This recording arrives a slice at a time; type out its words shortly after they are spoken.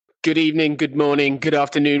Good evening, good morning, good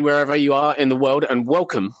afternoon, wherever you are in the world, and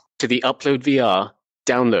welcome to the Upload VR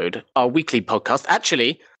Download, our weekly podcast.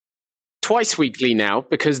 Actually, twice weekly now,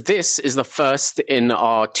 because this is the first in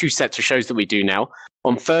our two sets of shows that we do now.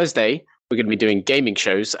 On Thursday, we're going to be doing gaming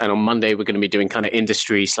shows, and on Monday, we're going to be doing kind of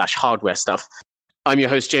industry/hardware stuff. I'm your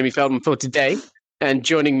host, Jamie Feldman, for today, and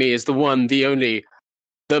joining me is the one, the only,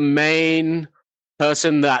 the main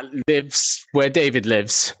person that lives where David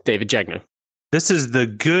lives, David Jagner. This is the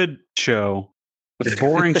good show. The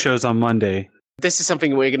boring show's on Monday. This is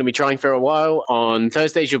something we're going to be trying for a while. On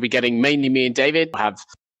Thursdays, you'll be getting mainly me and David. We'll have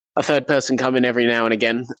a third person come in every now and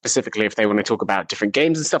again, specifically if they want to talk about different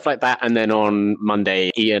games and stuff like that. And then on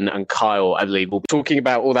Monday, Ian and Kyle, I believe, will be talking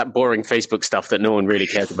about all that boring Facebook stuff that no one really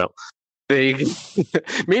cares about.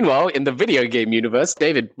 Meanwhile, in the video game universe,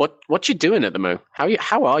 David, what you doing at the moment?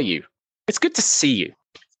 How are you? It's good to see you.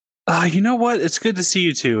 You know what? It's good to see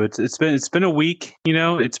you too. It's been a week. You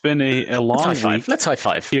know, it's been a long week. Let's high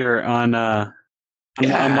five here on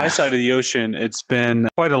my side of the ocean. It's been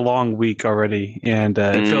quite a long week already, and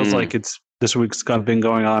it feels like this week's been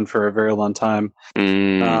going on for a very long time.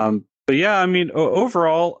 But yeah, I mean,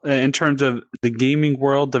 overall, in terms of the gaming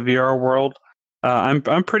world, the VR world,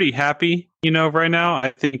 I'm pretty happy. You know, right now,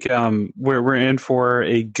 I think we're in for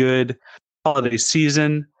a good holiday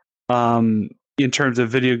season. In terms of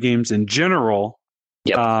video games in general.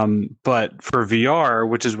 Yep. But for VR,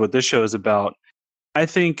 which is what this show is about, I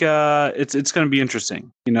think it's going to be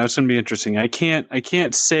interesting. You know, it's going to be interesting. I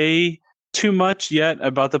can't say too much yet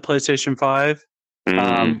about the PlayStation 5.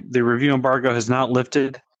 The review embargo has not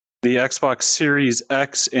lifted. The Xbox Series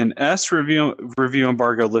X and S review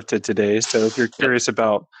embargo lifted today. So if you're curious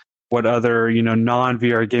about what other,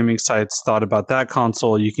 non-VR gaming sites thought about that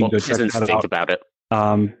console, you can go check that out. Think about it.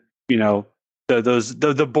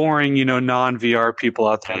 The boring, non-VR people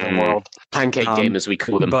out there in the world. Pancake gamers, we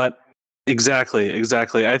call them. But exactly.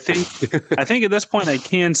 I think at this point I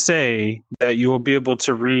can say that you will be able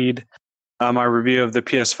to read my review of the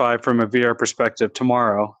PS5 from a VR perspective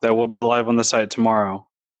tomorrow. That will be live on the site tomorrow.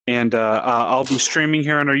 And I'll be streaming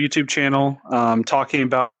here on our YouTube channel, talking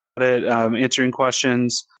about it, answering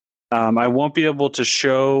questions. I won't be able to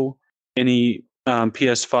show any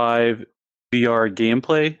PS5 VR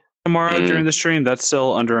gameplay tomorrow during the stream. That's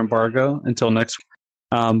still under embargo until next week.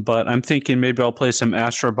 But I'm thinking maybe I'll play some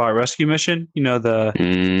Astro Bot Rescue Mission, the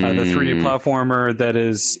 3D platformer that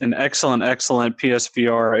is an excellent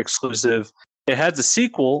PSVR exclusive. It has a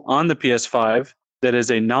sequel on the PS5 that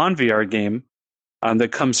is a non-VR game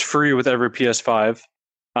that comes free with every PS5.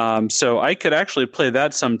 So I could actually play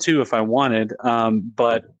that some too if I wanted,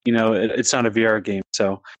 but it's not a VR game.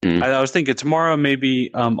 So I was thinking tomorrow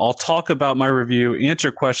maybe I'll talk about my review,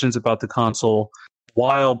 answer questions about the console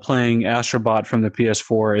while playing Astrobot from the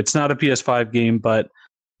PS4. It's not a PS5 game, but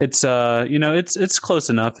it's it's close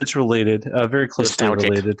enough. It's related, very closely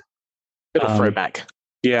related. Bit of throwback.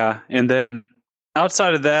 Yeah, and then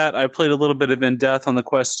outside of that, I played a little bit of In Death on the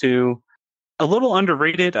Quest 2. A little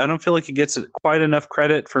underrated. I don't feel like it gets quite enough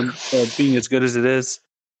credit for being as good as it is.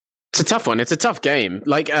 It's a tough one. It's a tough game.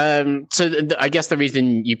 I guess the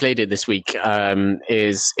reason you played it this week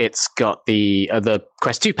is it's got the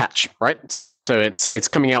Quest 2 patch, right? So it's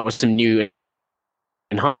coming out with some new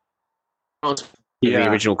enhancements. The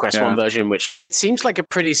original Quest 1 version, which seems like a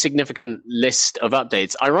pretty significant list of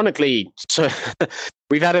updates. Ironically, so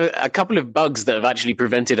we've had a couple of bugs that have actually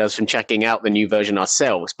prevented us from checking out the new version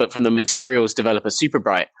ourselves, but from the materials developer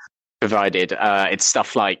Superbright provided, it's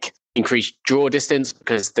stuff like increased draw distance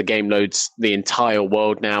because the game loads the entire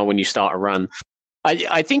world now when you start a run.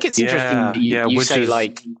 I think it's interesting you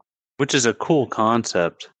say which is a cool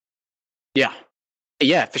concept.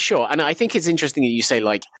 Yeah, for sure. And I think it's interesting that you say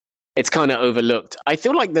it's kind of overlooked. I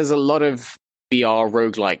feel like there's a lot of VR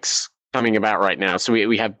roguelikes coming about right now. So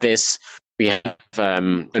we have this, we have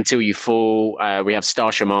Until You Fall, we have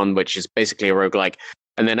Star Shaman, which is basically a roguelike.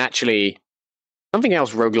 And then actually something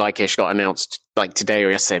else roguelike-ish got announced today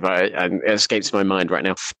or yesterday, but it escapes my mind right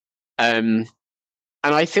now. And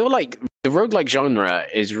I feel like the roguelike genre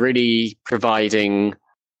is really providing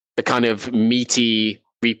the kind of meaty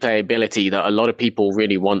replayability that a lot of people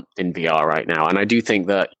really want in VR right now. And I do think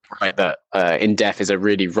that In Death is a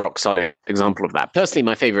really rock solid example of that. Personally,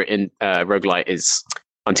 my favorite in roguelite is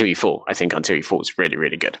Until You Fall. I think Until You Fall is really,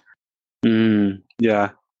 really good. Yeah,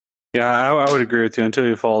 I would agree with you. Until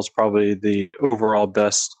You Fall is probably the overall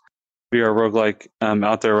best VR roguelike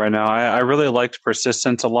out there right now. I really liked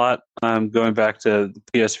Persistence a lot, going back to the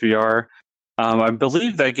PSVR. I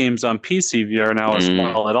believe that game's on PC VR now as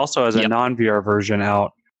well. It also has a non-VR version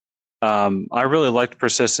out. I really liked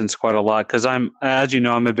Persistence quite a lot because I'm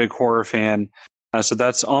a big horror fan. So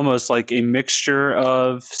that's almost like a mixture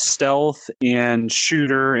of stealth and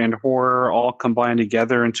shooter and horror all combined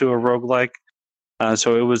together into a roguelike.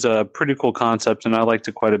 So it was a pretty cool concept, and I liked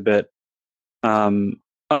it quite a bit.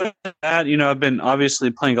 Other than that, I've been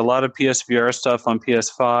obviously playing a lot of PSVR stuff on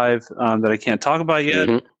PS5 that I can't talk about yet.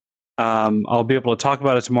 Mm-hmm. I'll be able to talk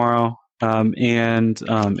about it tomorrow and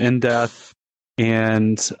in depth.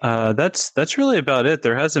 And that's really about it.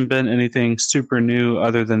 There hasn't been anything super new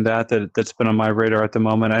other than that's been on my radar at the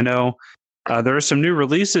moment. I know there are some new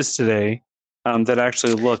releases today that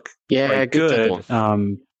actually look quite good.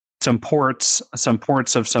 Some ports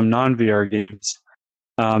of some non-VR games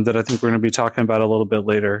that I think we're going to be talking about a little bit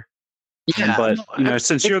later. Yeah, but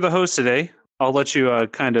since you're the host today, I'll let you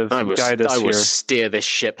guide us here. I will steer this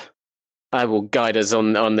ship. I will guide us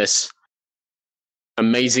on this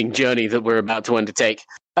amazing journey that we're about to undertake.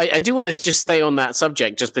 I do want to just stay on that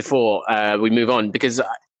subject just before we move on, because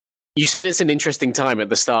you said it's an interesting time at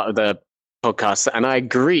the start of the podcast, and I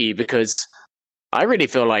agree, because I really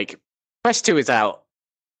feel like Quest 2 is out,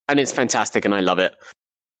 and it's fantastic, and I love it.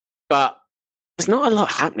 But there's not a lot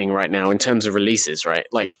happening right now in terms of releases, right?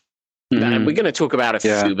 Like, and we're going to talk about a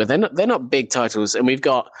few, but they're not big titles. And we've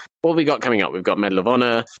got coming up. We've got Medal of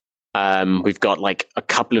Honor. We've got like a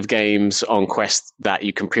couple of games on Quest that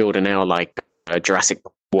you can pre-order now, like Jurassic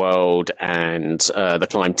World and The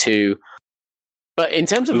Climb 2. But in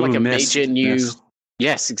terms of like a Myst, major new... Myst.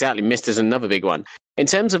 Yes, exactly. Myst is another big one. In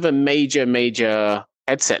terms of a major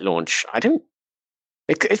headset launch,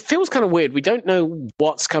 it feels kind of weird. We don't know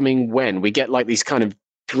what's coming when. We get like these kind of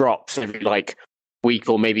drops every like week,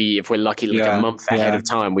 or maybe if we're lucky, like a month ahead of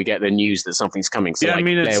time, we get the news that something's coming. So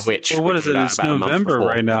Blair Witch. What is it? It's November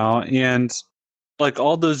right now, and like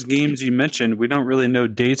all those games you mentioned, we don't really know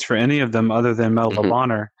dates for any of them other than Medal of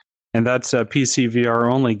Honor, and that's a PC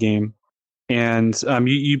VR only game. And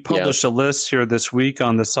you published a list here this week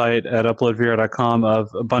on the site at uploadvr.com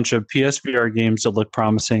of a bunch of PSVR games that look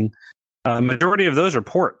promising. Majority of those are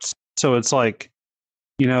ports, so it's like,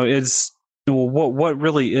 it's. Well, what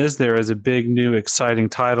really is there as a big new exciting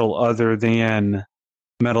title other than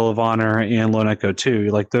Medal of Honor and Lone Echo 2?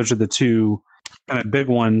 Like, those are the two kind of big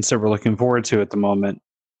ones that we're looking forward to at the moment.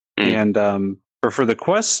 And for the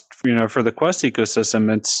Quest, for the Quest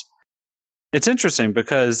ecosystem, it's interesting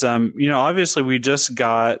because obviously we just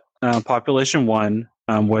got Population 1,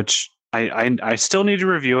 which I still need to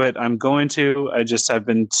review it. I'm going to. I've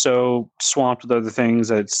been so swamped with other things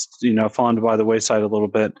that it's fallen by the wayside a little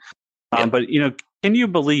bit. But can you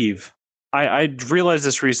believe? I realized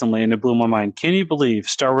this recently, and it blew my mind. Can you believe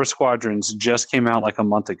Star Wars Squadrons just came out like a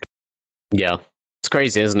month ago? Yeah, it's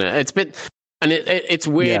crazy, isn't it? It's been, and it's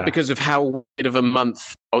weird because of how weird of a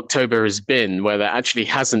month October has been, where there actually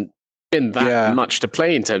hasn't been that much to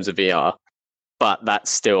play in terms of VR. But that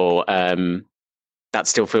still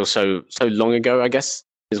feels so long ago, I guess,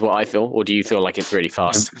 is what I feel. Or do you feel like it's really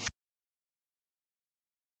fast?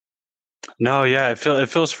 No, it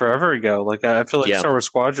feels forever ago. Like, I feel like Star Wars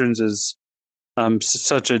Squadrons is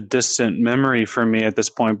such a distant memory for me at this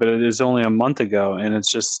point, but it is only a month ago, and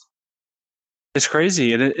it's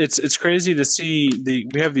crazy, and it's crazy to see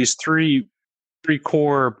we have these three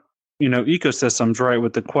core ecosystems, right,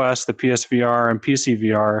 with the Quest, the PSVR, and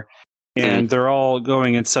PCVR, and they're all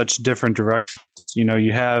going in such different directions.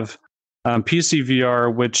 You have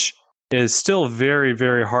PCVR, which is still very,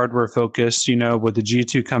 very hardware focused, with the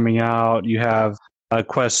G2 coming out. You have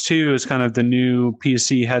Quest 2 is kind of the new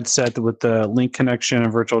PC headset with the link connection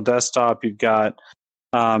and virtual desktop. You've got,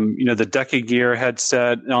 the Deca Gear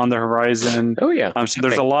headset on the horizon. Oh, yeah. So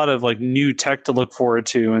there's a lot of like new tech to look forward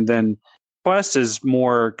to. And then Quest is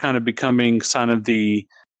more kind of becoming kind of the,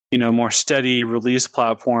 more steady release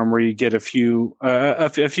platform where you get a few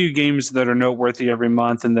games that are noteworthy every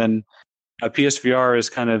month. And then PSVR is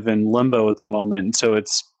kind of in limbo at the moment, so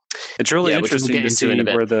it's really interesting to see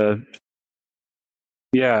where the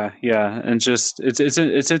and just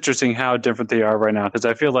it's interesting how different they are right now, because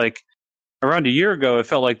I feel like around a year ago it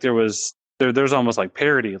felt like there's almost like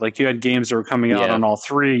parity. Like, you had games that were coming out on all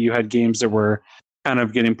three, you had games that were kind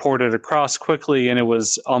of getting ported across quickly, and it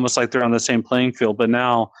was almost like they're on the same playing field. But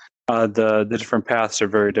now the different paths are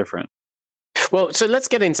very different. Well, so let's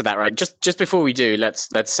get into that, right? Just before we do, let's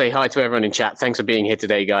say hi to everyone in chat. Thanks for being here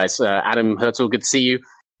today, guys. Adam Herzl, good to see you.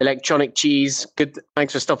 Electronic Cheese, good.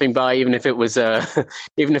 Thanks for stopping by, even if it was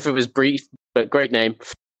brief, but great name.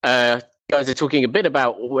 Guys are talking a bit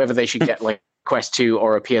about whether they should get like Quest 2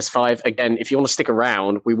 or a PS5. Again, if you want to stick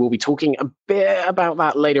around, we will be talking a bit about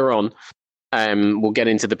that later on. We'll get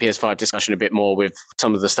into the PS5 discussion a bit more with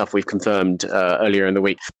some of the stuff we've confirmed earlier in the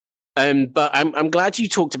week. But I'm glad you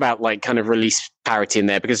talked about like kind of release parity in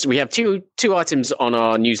there, because we have two items on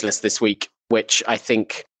our news list this week, which I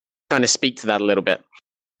think kind of speak to that a little bit.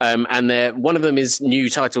 And one of them is new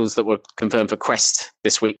titles that were confirmed for Quest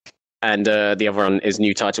this week, and the other one is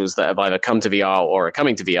new titles that have either come to VR or are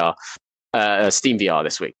coming to VR, Steam VR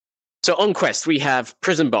this week. So on Quest, we have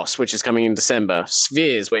Prison Boss, which is coming in December,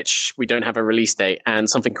 Spheres, which we don't have a release date, and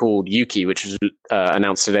something called Yuki, which was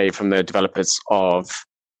announced today from the developers of,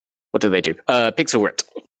 what do they do? Pixel Ripped.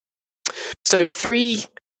 So three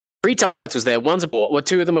titles there. One's a port, well,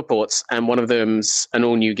 two of them are ports, and one of them's an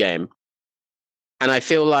all-new game. And I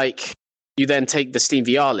feel like you then take the Steam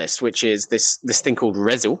VR list, which is this thing called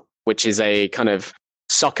Rezel, which is a kind of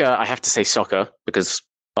soccer, I have to say soccer, because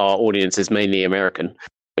our audience is mainly American,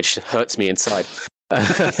 which hurts me inside.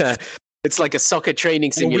 It's like a soccer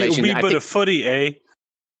training simulation. A bit of footy, eh?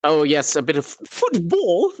 Oh, yes, a bit of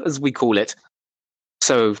football, as we call it.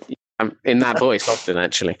 So I'm in that voice often,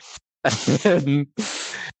 actually.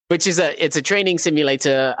 Which is it's a training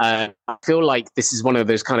simulator. I feel like this is one of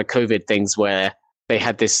those kind of COVID things where they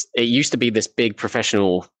had this, it used to be this big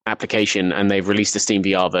professional application, and they've released a Steam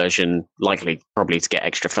VR version, probably to get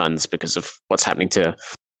extra funds because of what's happening to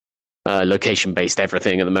location-based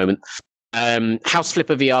everything at the moment. House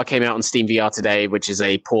Flipper VR came out on Steam VR today, which is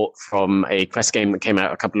a port from a Quest game that came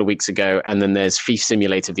out a couple of weeks ago. And then there's Thief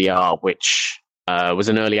Simulator VR, which was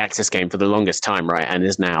an early access game for the longest time, right? And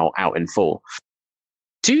is now out in full.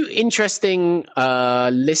 Two interesting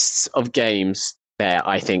lists of games there,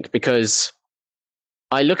 I think, because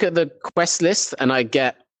I look at the Quest list and I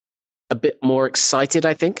get a bit more excited,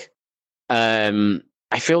 I think. I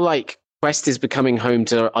feel like Quest is becoming home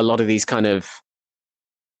to a lot of these kind of...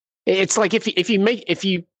 It's like if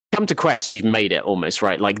you come to Quest, you've made it almost,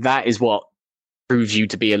 right? Like that is what proves you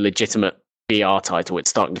to be a legitimate VR title. It's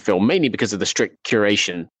starting to feel, mainly because of the strict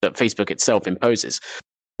curation that Facebook itself imposes.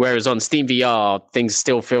 Whereas on Steam VR, things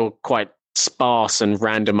still feel quite sparse and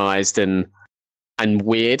randomized and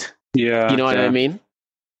weird. Yeah, you know what I mean.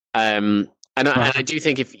 And I do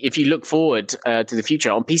think if you look forward to the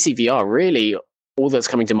future on PC VR, really all that's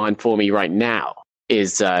coming to mind for me right now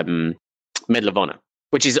is Medal of Honor,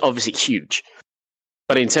 which is obviously huge.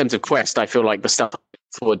 But in terms of Quest, I feel like the stuff I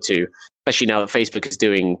look forward to, especially now that Facebook is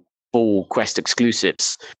doing full Quest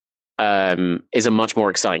exclusives, is a much more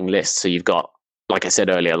exciting list. So you've got, like I said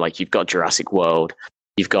earlier, like you've got Jurassic World,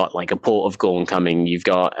 you've got like a Port of Gorn coming, you've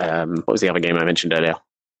got what was the other game I mentioned earlier?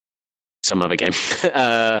 Some other game.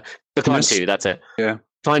 The Climb 2, that's it. Yeah.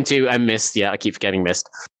 Climb 2 and Myst. Yeah, I keep forgetting Myst.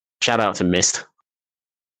 Shout out to Myst.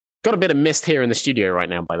 Got a bit of Myst here in the studio right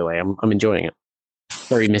now, by the way. I'm enjoying it.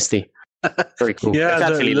 Very misty. Very cool. Yeah, it's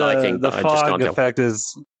actually lighting, the but I just fog can't tell. effect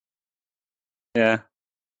is... Yeah.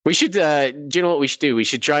 We should, do you know what we should do? We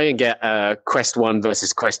should try and get Quest 1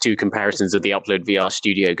 versus Quest 2 comparisons of the Upload VR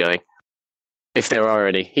studio going. If there are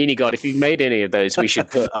any. Heaney God, if you've made any of those, we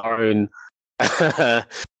should put our own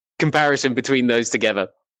comparison between those together.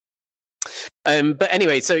 But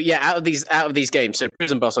anyway, so yeah, out of these games, so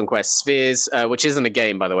Prison Boss on Quest, Spheres, which isn't a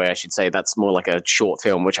game, by the way, I should say. That's more like a short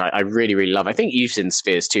film, which I really, really love. I think you've seen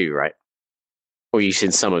Spheres too, right? Or you've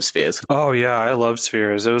seen some of Spheres. Oh yeah, I love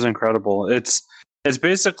Spheres. It was incredible. It's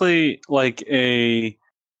basically like a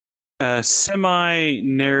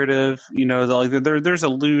semi-narrative, there's a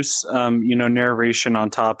loose, narration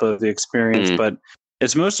on top of the experience, but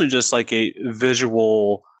it's mostly just like a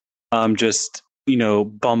visual,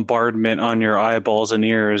 bombardment on your eyeballs and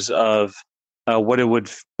ears of what it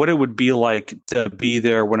would be like to be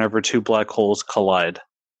there whenever two black holes collide.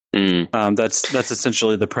 That's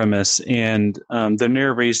essentially the premise, and the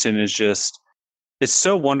narration is just, it's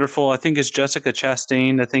so wonderful. I think it's Jessica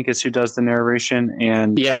Chastain. I think it's who does the narration.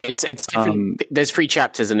 And yeah, it's different. There's 3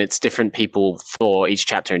 chapters, and it's different people for each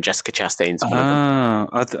chapter. And Jessica Chastain's one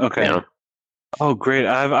of them. Okay. Yeah. Oh, great!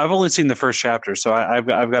 I've only seen the first chapter, so I've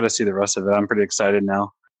got to see the rest of it. I'm pretty excited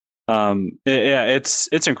now.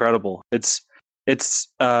 It's incredible. It's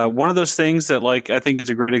one of those things that, like, I think is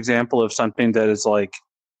a great example of something that is like,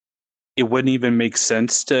 it wouldn't even make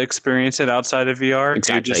sense to experience it outside of VR.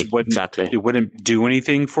 Exactly. It wouldn't do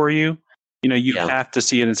anything for you. You have to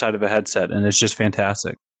see it inside of a headset, and it's just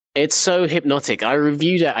fantastic. It's so hypnotic. I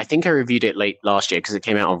reviewed it. I think I reviewed it late last year because it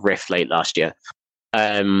came out on Rift late last year.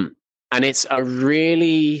 And it's a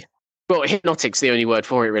really, well, hypnotic's the only word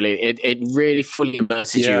for it, really. It really fully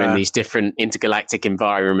immerses you in these different intergalactic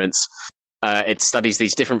environments. It studies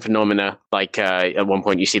these different phenomena. Like at one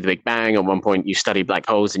point you see the Big Bang. At one point you study black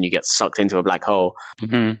holes and you get sucked into a black hole.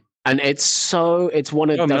 Mm-hmm. And it's one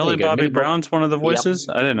of Millie Bobby Brown's one of the voices.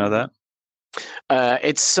 Yep. I didn't know that.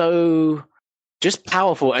 It's so just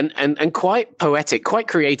powerful and quite poetic, quite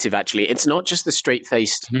creative. Actually, it's not just the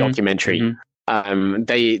straight-faced documentary.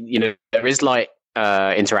 There is light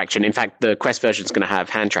interaction. In fact, the Quest version is going to have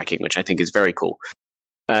hand tracking, which I think is very cool.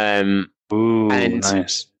 Ooh,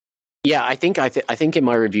 nice. Yeah, I think in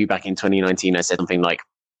my review back in 2019, I said something like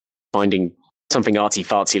finding something arty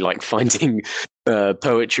fartsy, like finding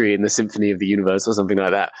poetry in the Symphony of the Universe or something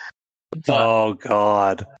like that. But oh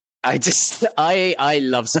God. I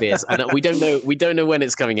love Spheres, and we don't know when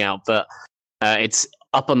it's coming out, but it's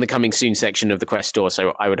up on the coming soon section of the Quest store.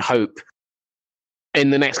 So I would hope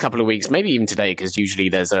in the next couple of weeks, maybe even today, because usually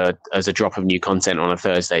there's a drop of new content on a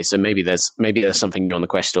Thursday. So maybe there's something new on the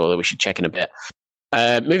Quest store that we should check in a bit.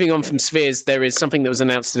 Moving on from Spheres, there is something that was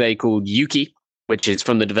announced today called Yuki, which is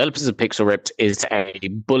from the developers of Pixel Ripped, is a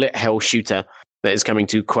bullet hell shooter that is coming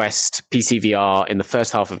to Quest, PC VR in the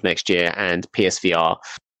first half of next year, and PSVR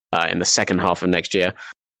in the second half of next year.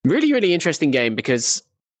 Really, really interesting game because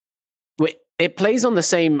it plays on the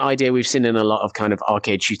same idea we've seen in a lot of kind of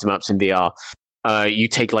arcade shoot 'em ups in VR. You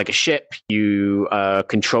take like a ship, you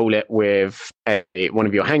control it with one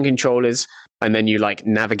of your hand controllers, and then you like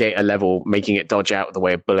navigate a level, making it dodge out of the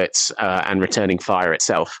way of bullets and returning fire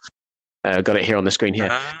itself. Got it here on the screen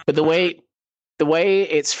here. But the way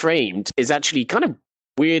it's framed is actually kind of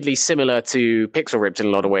weirdly similar to Pixel Ripped in a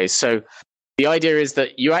lot of ways. So the idea is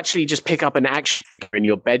that you actually just pick up an action in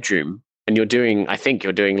your bedroom and you're doing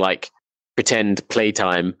like pretend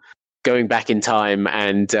playtime, going back in time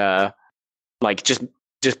and like just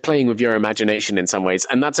playing with your imagination in some ways.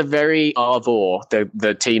 And that's a very Arvor,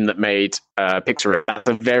 the team that made Pixel Ripped, that's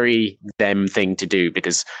a very them thing to do,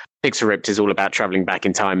 because Pixel Ripped is all about traveling back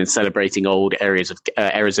in time and celebrating old eras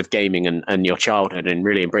of gaming and your childhood and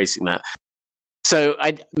really embracing that. So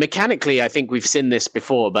mechanically, I think we've seen this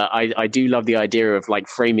before, but I do love the idea of like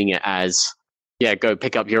framing it as, go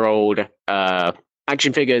pick up your old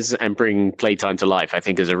action figures and bring playtime to life. I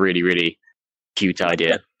think is a really, really cute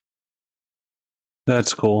idea.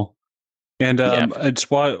 That's cool. And it's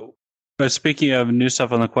why, speaking of new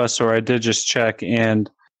stuff on the Quest store, I did just check, and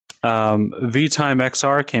VTime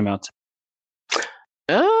XR came out.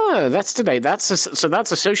 Oh, that's today. That's a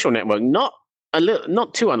social network, not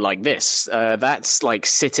too unlike this. That's like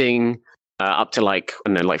sitting up to like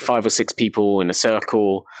 5 or 6 people in a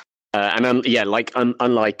circle, unlike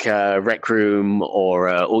Rec Room or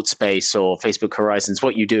Altspace or Facebook Horizons,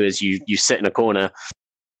 what you do is you sit in a corner.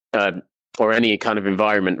 Or any kind of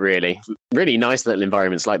environment, really nice little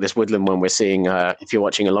environments like this woodland one we're seeing. If you're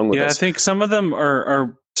watching along with us, I think some of them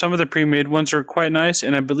are some of the pre-made ones are quite nice,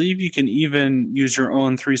 and I believe you can even use your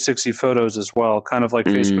own 360 photos as well, kind of like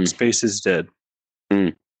Facebook Spaces did.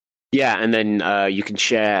 Yeah, and then you can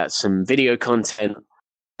share some video content.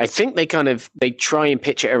 I think they try and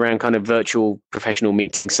pitch it around kind of virtual professional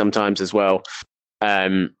meetings sometimes as well.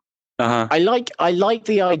 I like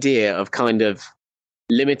the idea of kind of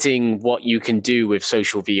limiting what you can do with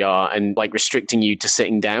social VR and like restricting you to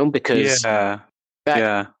sitting down, because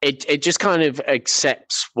it just kind of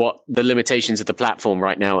accepts what the limitations of the platform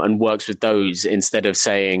right now and works with those instead of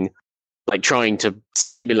saying like trying to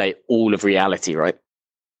simulate all of reality, right?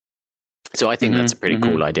 So I think that's a pretty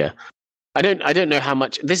cool idea. I don't know how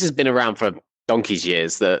much this has been around for donkey's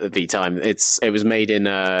years. The time it was made in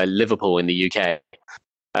Liverpool in the UK.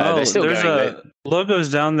 There's logos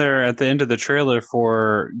down there at the end of the trailer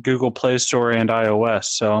for Google Play Store and iOS.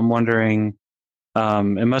 So I'm wondering,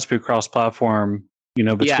 it must be cross-platform,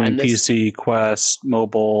 between PC, Quest,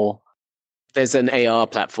 mobile. There's an AR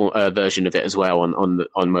platform version of it as well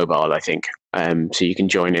on mobile, I think. So you can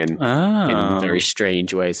join in very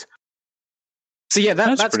strange ways. So yeah,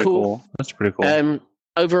 that's cool. That's pretty cool.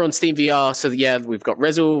 Over on Steam VR, so we've got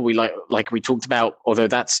Rezel. We like we talked about, although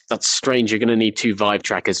that's strange. You're going to need 2 Vive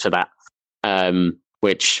trackers for that,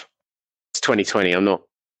 which it's 2020. I'm not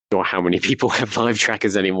sure how many people have Vive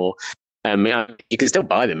trackers anymore. You can still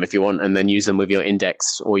buy them if you want, and then use them with your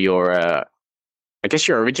Index or your, I guess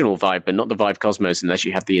your original Vive, but not the Vive Cosmos unless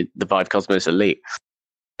you have the Vive Cosmos Elite.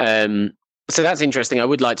 So that's interesting. I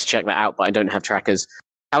would like to check that out, but I don't have trackers.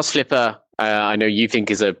 House Flipper, I know you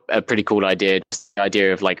think is a pretty cool idea. Just the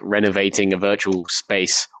idea of like renovating a virtual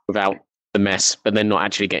space without the mess, but then not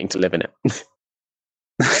actually getting to live in it.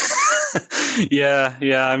 Yeah.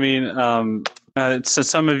 I mean, so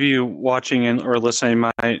some of you watching or listening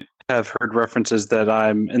might have heard references that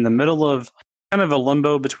I'm in the middle of kind of a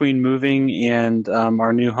limbo between moving and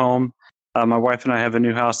our new home. My wife and I have a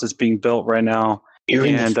new house that's being built right now,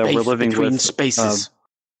 and we're living with spaces.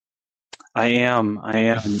 I am,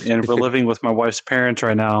 and we're living with my wife's parents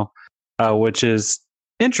right now, which is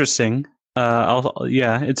interesting.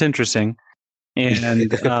 It's interesting.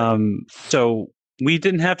 And so we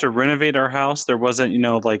didn't have to renovate our house. There wasn't,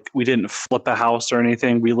 like we didn't flip a house or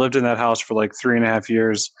anything. We lived in that house for like 3.5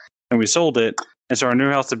 years and we sold it. And so our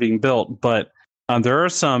new house is being built. But there are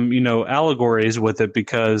some, allegories with it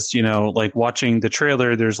because, like watching the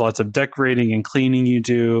trailer, there's lots of decorating and cleaning you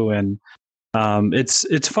do. And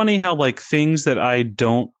it's funny how like things that I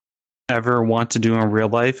don't ever want to do in real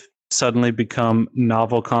life suddenly become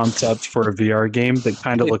novel concepts for a VR game that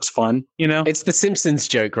kind of looks fun, It's the Simpsons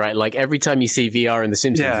joke, right? Like every time you see VR in the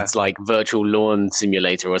Simpsons, it's like virtual lawn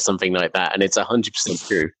simulator or something like that, and it's 100%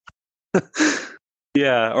 true.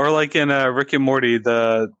 Yeah, or like in Rick and Morty,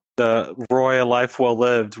 the Roy, A Life Well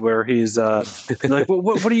Lived, where he's like,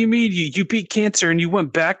 what do you mean you beat cancer and you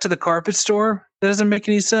went back to the carpet store? That doesn't make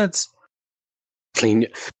any sense. Clean.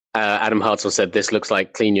 Adam Hartzell said this looks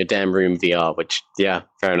like Clean Your Damn Room VR, which, yeah,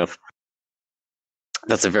 fair enough.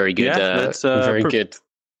 That's a very good, good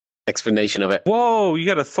explanation of it. Whoa, you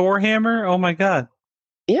got a Thor hammer? Oh my god!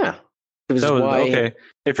 Yeah, okay.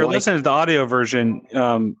 If you're listening to the audio version,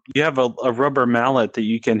 you have a rubber mallet that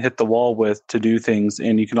you can hit the wall with to do things,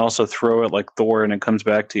 and you can also throw it like Thor, and it comes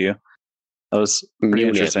back to you. That was pretty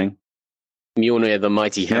interesting. Mjolnir, the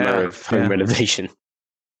mighty hammer of home renovation.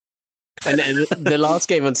 And the last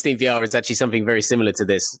game on Steam VR is actually something very similar to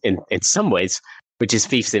this in some ways, which is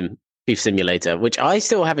Thief Simulator, which I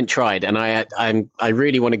still haven't tried, and I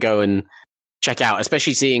really want to go and check out,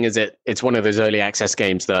 especially seeing as it's one of those early access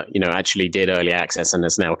games that actually did early access and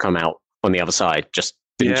has now come out on the other side. Just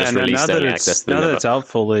released early access. Now that it's out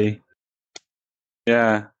fully.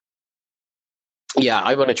 Yeah. Yeah,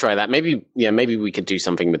 I want to try that. Maybe we could do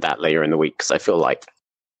something with that later in the week because I feel like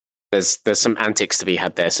there's some antics to be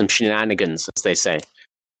had there, some shenanigans, as they say.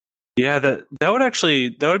 Yeah, that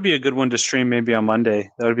would be a good one to stream maybe on Monday.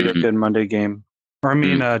 That would be a good Monday game. Or I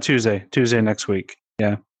mean Tuesday next week.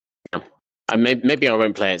 Yeah. Maybe I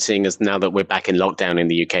won't play it, seeing as now that we're back in lockdown in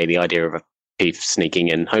the UK, the idea of a thief sneaking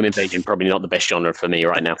in. Home invasion probably not the best genre for me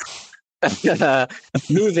right now.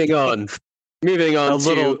 Moving on. A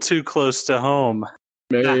little too close to home.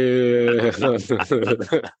 Moving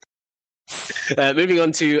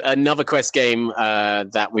on to another Quest game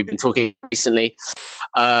that we've been talking recently.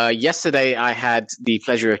 Yesterday, I had the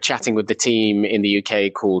pleasure of chatting with the team in the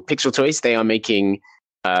UK called Pixel Toys. They are making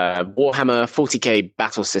Warhammer 40k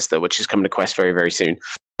Battle Sister, which is coming to Quest very, very soon.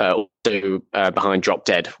 Also behind Drop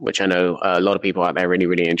Dead, which I know a lot of people out there really,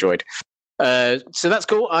 really enjoyed. So that's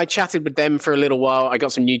cool. I chatted with them for a little while. I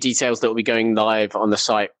got some new details that will be going live on the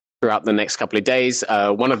site throughout the next couple of days.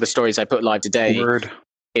 One of the stories I put live today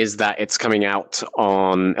is that it's coming out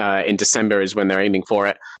on in December is when they're aiming for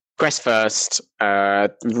it. Quest first,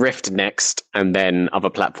 Rift next, and then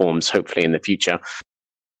other platforms hopefully in the future.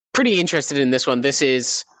 Pretty interested in this one. This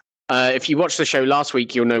is, if you watched the show last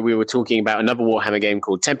week, you'll know we were talking about another Warhammer game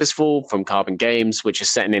called Tempestfall from Carbon Games, which is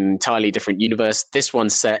set in an entirely different universe. This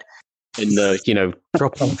one's set in the,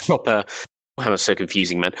 proper Warhammer's so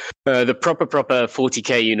confusing, man. The proper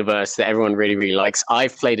 40k universe that everyone really, really likes.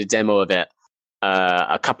 I've played a demo of it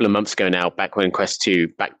a couple of months ago now, back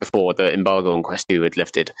before the embargo on Quest 2 had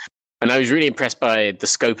lifted. And I was really impressed by the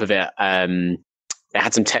scope of it. It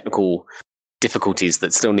had some technical difficulties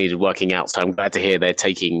that still needed working out, so I'm glad to hear they're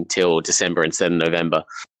taking till December instead of November.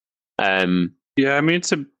 Yeah, I mean,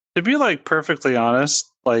 to be like perfectly honest,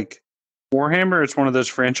 like Warhammer is one of those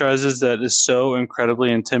franchises that is so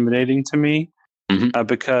incredibly intimidating to me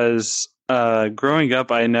because growing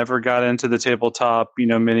up, I never got into the tabletop,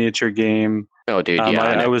 miniature game. Oh, dude, yeah.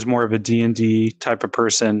 I was more of a D&D type of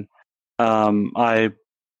person. I've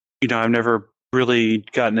never really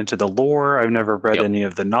gotten into the lore. I've never read any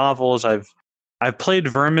of the novels. I've played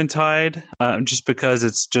Vermintide just because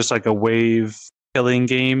it's just like a wave killing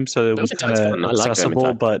game, so it was kind of accessible.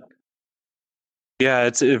 Like, but yeah,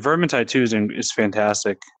 Vermintide 2 is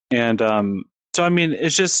fantastic, and so I mean,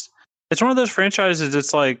 it's one of those franchises.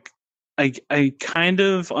 It's like I kind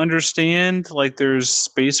of understand, like there's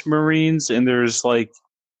space marines and there's like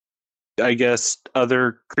I guess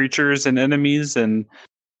other creatures and enemies, and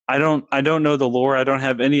I don't know the lore. I don't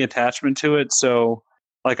have any attachment to it, so.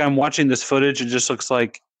 Like I'm watching this footage, it just looks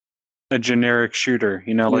like a generic shooter.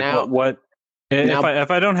 What?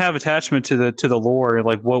 If I don't have attachment to the lore,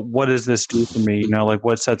 like what does this do for me? Like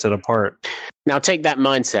what sets it apart? Now take that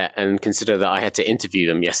mindset and consider that I had to interview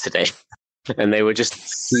them yesterday, and they were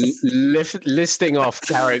just listing off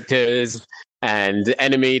characters and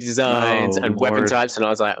enemy designs and weapon types, and I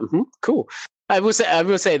was like, cool. I will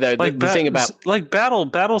say though, like the thing about like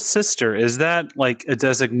Battle Sister, is that like a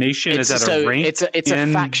designation? Is that a rank? It's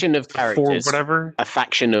a faction of characters, whatever. A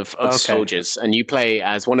faction of soldiers, and you play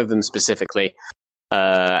as one of them specifically.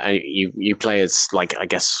 and you play as like I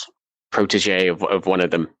guess protege of one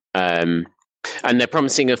of them. And they're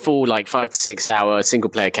promising a full like 5 to 6 hour single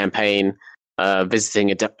player campaign,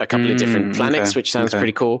 visiting a couple of different planets, which sounds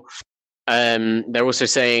pretty cool. They're also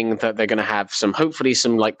saying that they're going to have hopefully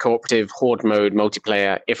some like cooperative horde mode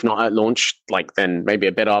multiplayer, if not at launch, like then maybe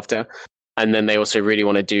a bit after. And then they also really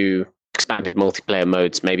want to do expanded multiplayer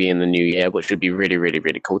modes maybe in the new year, which would be really, really,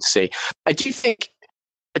 really cool to see. I do think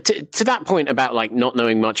to that point about like not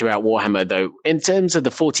knowing much about Warhammer, though, in terms of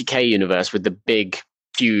the 40K universe with the big,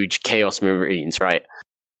 huge Chaos Marines, right?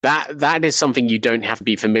 That is something you don't have to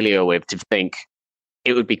be familiar with to think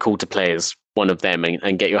it would be cool to play as one of them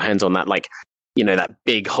and get your hands on that, like, you know, that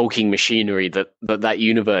big hulking machinery that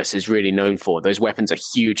universe is really known for. Those weapons are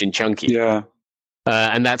huge and chunky. Yeah.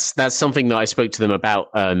 And that's something that I spoke to them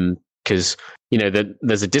about because, you know,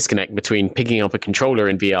 there's a disconnect between picking up a controller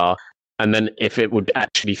in VR and then if it would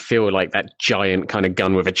actually feel like that giant kind of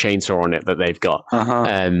gun with a chainsaw on it that they've got.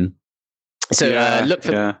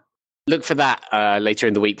 Look for that later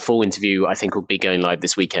in the week. Full interview, I think, will be going live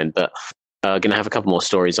this weekend, but going to have a couple more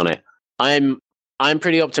stories on it. I'm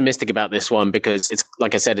pretty optimistic about this one because it's,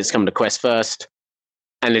 like I said, it's coming to Quest first,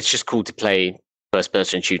 and it's just cool to play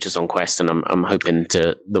first-person shooters on Quest, and I'm hoping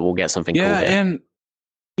that we'll get something cool there. And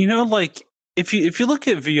you know, like if you look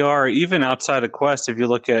at VR, even outside of Quest, if you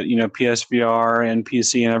look at, you know, PSVR and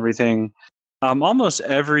PC and everything, almost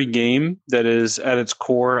every game that is at its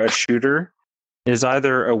core a shooter is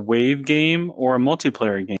either a wave game or a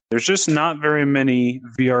multiplayer game. There's just not very many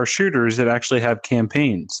VR shooters that actually have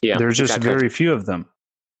campaigns. Yeah, there's just very few of them.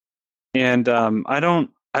 And I don't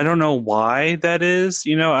know why that is.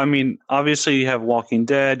 You know, I mean, obviously you have Walking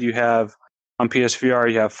Dead, you have on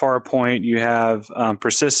PSVR, you have Farpoint, you have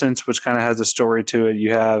Persistence, which kind of has a story to it.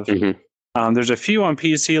 You have there's a few on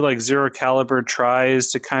PC, like Zero Caliber tries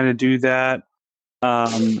to kind of do that,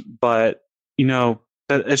 but you know,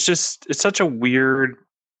 it's such a weird,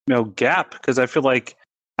 you know, gap, because I feel like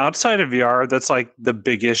outside of VR, that's like the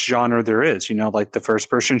biggest genre there is, you know, like the first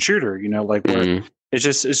person shooter, you know, like where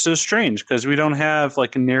it's so strange because we don't have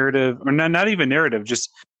like a narrative, or not even narrative, just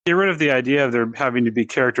get rid of the idea of there having to be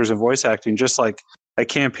characters and voice acting, just like a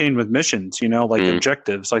campaign with missions, you know, like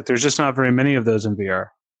objectives. Like there's just not very many of those in VR.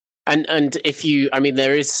 And if you, I mean,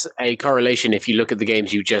 there is a correlation if you look at the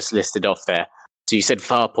games you just listed off there. So you said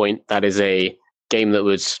Farpoint, that is a game that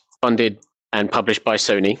was funded and published by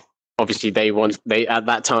Sony. Obviously, they at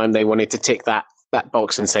that time they wanted to tick that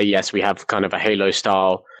box and say, yes, we have kind of a Halo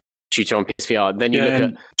style shooter on PSVR. Then you look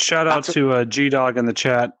at shout out to G Dog in the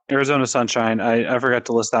chat, Arizona Sunshine. I forgot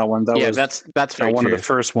to list that one. That's very one true. of the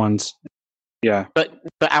first ones. Yeah, but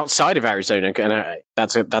outside of Arizona, and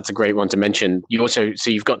that's a great one to mention.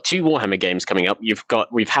 You've got 2 Warhammer games coming up.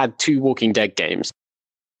 We've had 2 Walking Dead games.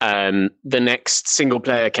 The next single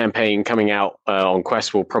player campaign coming out on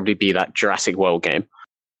Quest will probably be that Jurassic World game.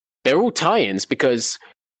 They're all tie-ins because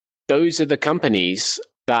those are the companies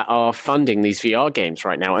that are funding these VR games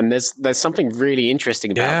right now, and there's something really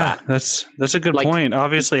interesting about that. That's a good point.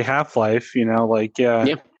 Obviously, Half-Life, you know, like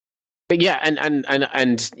but yeah,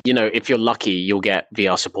 and you know, if you're lucky, you'll get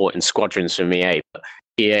VR support in Squadrons from EA. But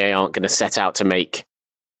EA aren't going to set out to make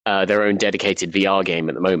their own dedicated VR game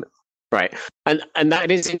at the moment. Right, and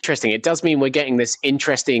that is interesting. It does mean we're getting this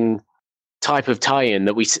interesting type of tie-in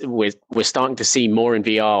that we're starting to see more in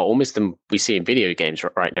VR, almost than we see in video games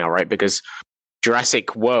right now, right? Because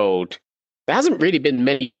Jurassic World, there hasn't really been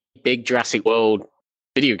many big Jurassic World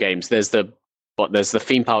video games. There's the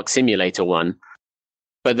theme park simulator one,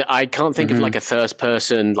 but I can't think of like a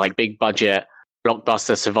first-person, like big budget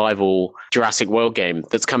blockbuster survival Jurassic World game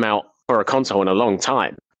that's come out for a console in a long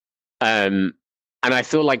time. And I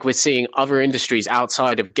feel like we're seeing other industries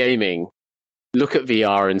outside of gaming look at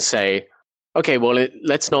VR and say, okay, well,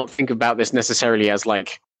 let's not think about this necessarily as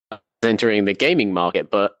like entering the gaming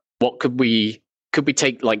market, but what could we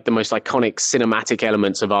take like the most iconic cinematic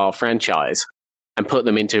elements of our franchise and put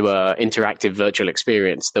them into a interactive virtual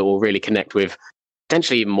experience that will really connect with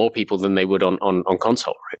potentially even more people than they would on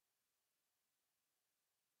console, right?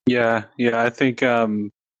 Yeah, I think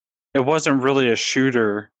it wasn't really a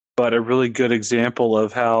shooter, but a really good example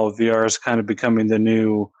of how VR is kind of becoming the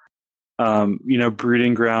new, you know,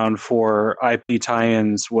 breeding ground for IP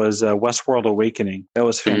tie-ins was Westworld Awakening. That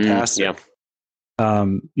was fantastic. You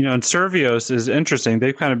know, and Survios is interesting.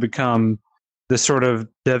 They've kind of become this sort of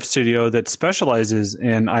dev studio that specializes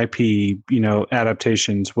in IP, you know,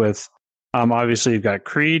 adaptations with, obviously you've got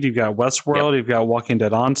Creed, you've got Westworld, you've got Walking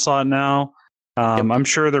Dead Onslaught now. I'm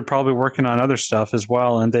sure they're probably working on other stuff as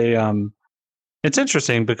well. And they, it's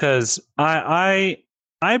interesting because I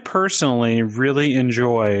personally really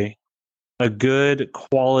enjoy a good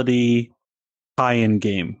quality tie-in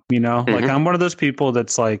game. You know, like I'm one of those people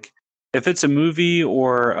that's like, if it's a movie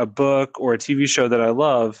or a book or a TV show that I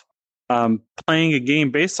love, playing a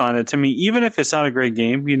game based on it, to me, even if it's not a great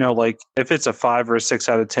game, you know, like if it's a 5 or a 6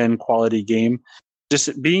 out of 10 quality game,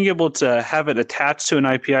 just being able to have it attached to an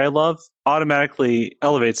IP I love automatically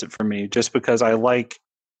elevates it for me, just because I like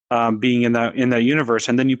being in that universe.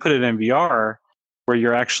 And then you put it in VR where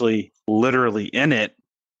you're actually literally in it.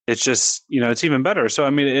 It's just, you know, it's even better. So I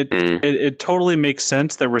mean, it totally makes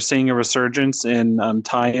sense that we're seeing a resurgence in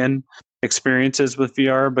tie-in experiences with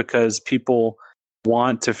VR, because people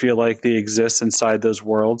want to feel like they exist inside those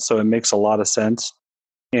worlds. So it makes a lot of sense.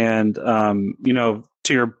 And you know,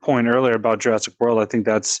 to your point earlier about Jurassic World, I think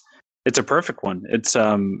it's a perfect one. It's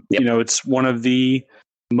you know, it's one of the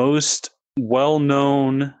most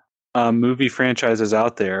well-known movie franchises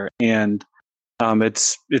out there, and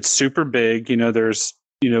it's super big. You know, there's,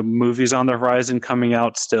 you know, movies on the horizon coming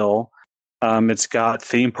out still. It's got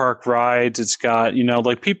theme park rides. It's got, you know,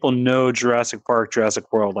 like people know Jurassic Park,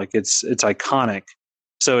 Jurassic World, like it's iconic.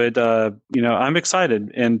 So it, you know, I'm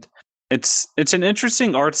excited, and it's an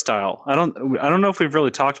interesting art style. I don't know if we've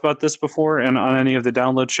really talked about this before and on any of the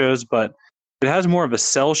download shows, but it has more of a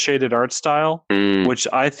cell shaded art style, which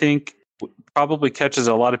I think probably catches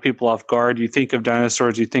a lot of people off guard. You think of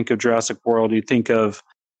dinosaurs, you think of Jurassic World, you think of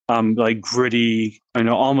like gritty, you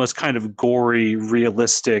know, almost kind of gory,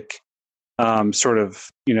 realistic sort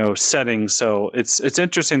of, you know, setting. So it's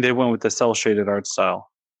interesting they went with the cell shaded art style.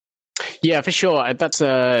 Yeah, for sure. That's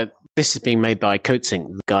this is being made by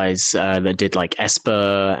Coatsink, the guys that did like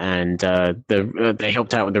Esper, and they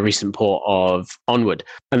helped out with the recent port of Onward.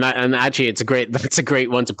 And actually, that's a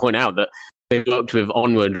great one to point out, that they worked with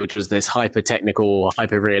Onward, which was this hyper technical,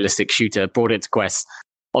 hyper realistic shooter, brought it to Quest.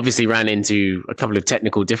 Obviously, ran into a couple of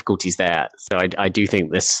technical difficulties there. So I do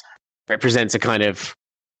think this represents a kind of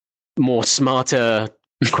more smarter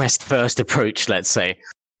Quest first approach, let's say.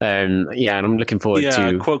 Yeah, and I'm looking forward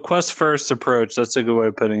to Quest first approach. That's a good way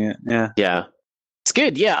of putting it. Yeah, it's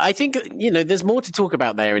good. Yeah, I think, you know, there's more to talk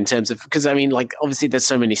about there in terms of, because I mean, like, obviously there's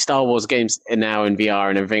so many Star Wars games now in VR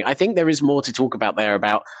and everything. I think there is more to talk about there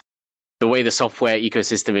about the way the software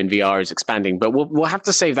ecosystem in VR is expanding. But we'll have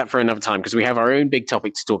to save that for another time, because we have our own big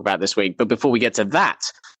topic to talk about this week. But before we get to that,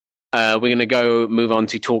 we're going to move on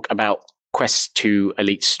to talk about Quest 2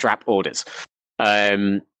 Elite strap orders.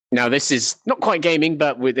 Now, this is not quite gaming,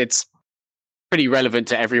 but it's pretty relevant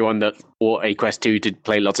to everyone that bought a Quest 2 to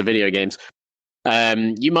play lots of video games.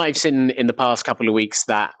 You might have seen in the past couple of weeks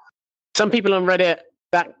that some people on Reddit,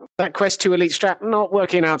 that Quest 2 Elite strap not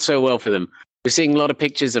working out so well for them. We're seeing a lot of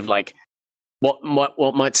pictures of like what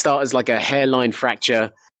might start as like a hairline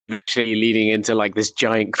fracture, actually leading into like this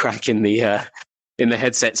giant crack in the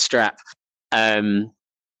headset strap.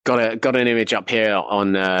 Got an image up here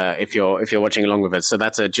on if you're watching along with us. So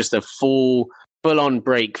that's just a full on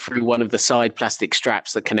break through one of the side plastic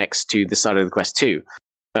straps that connects to the side of the Quest 2.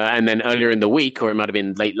 And then earlier in the week, or it might have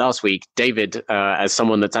been late last week, David, as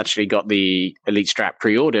someone that's actually got the Elite strap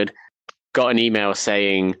pre-ordered, got an email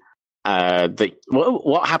saying that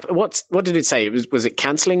what happened. What did it say? Was it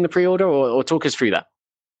canceling the pre-order, or talk us through that?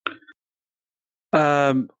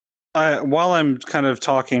 While I'm kind of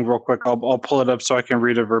talking real quick, I'll pull it up so I can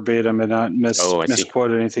read it verbatim and not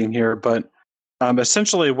misquote anything here. But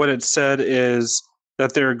essentially what it said is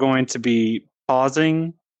that they're going to be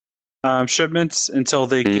pausing shipments until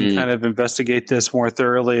they can kind of investigate this more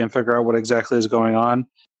thoroughly and figure out what exactly is going on.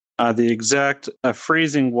 The exact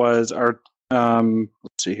phrasing was, let's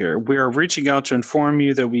see here. We are reaching out to inform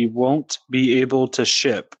you that we won't be able to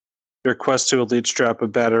ship your Quest 2 Elite strap, a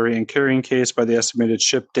battery and carrying case by the estimated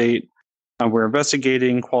ship date. We're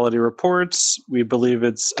investigating quality reports. We believe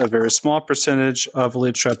it's a very small percentage of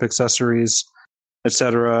Elite strap accessories,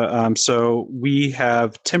 etc. So we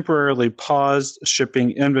have temporarily paused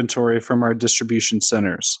shipping inventory from our distribution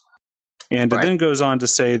centers. And it then goes on to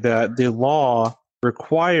say that the law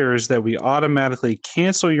requires that we automatically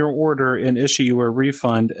cancel your order and issue you a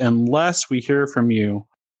refund unless we hear from you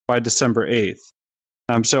by December 8th.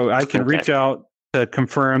 So I can reach out to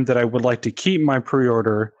confirm that I would like to keep my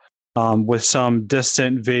pre-order with some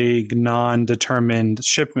distant, vague, non-determined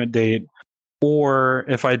shipment date. Or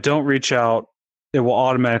if I don't reach out, it will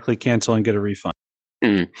automatically cancel and get a refund.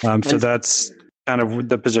 So that's kind of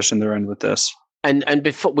the position they're in with this. And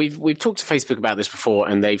before we've talked to Facebook about this before,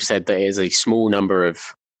 and they've said there is a small number of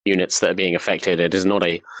units that are being affected. It is not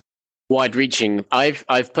a wide-reaching.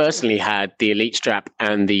 I've personally had the Elite strap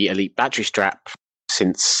and the Elite battery strap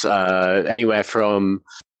since anywhere from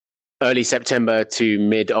early September to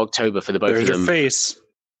mid-October for the both of them. There's your face.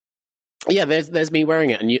 Yeah, there's me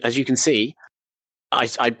wearing it, and as you can see,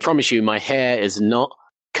 I promise you, my hair is not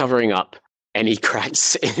covering up any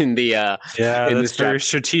cracks in the in the that's strap. very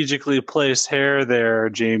strategically placed hair there,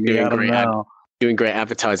 Jamie. Doing I don't great know. doing great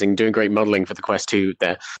advertising, doing great modeling for the Quest 2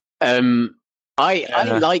 there.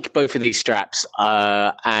 I like both of these straps,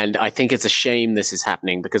 and I think it's a shame this is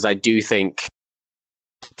happening because I do think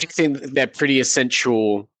they're pretty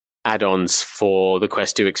essential add-ons for the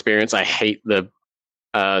Quest 2 experience. I hate the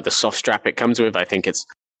soft strap it comes with. I think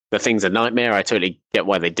the thing's a nightmare. I totally get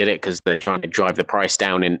why they did it because they're trying to drive the price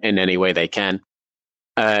down in any way they can.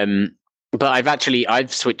 But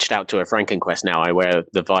I've switched out to a FrankenQuest now. I wear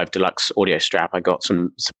the Vive Deluxe audio strap. I got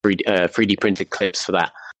some 3D printed clips for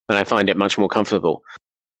that, and I find it much more comfortable.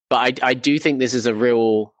 But I do think this is a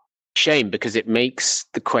real shame because it makes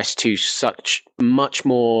the Quest 2 much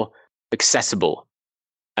more accessible,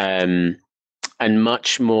 and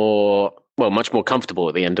much more comfortable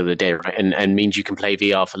at the end of the day, right? And means you can play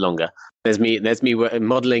VR for longer. There's me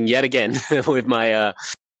modeling yet again with my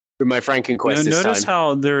FrankenQuest. Notice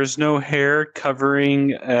how there's no hair covering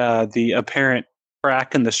the apparent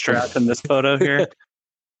crack in the strap in this photo here.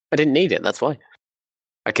 I didn't need it. That's why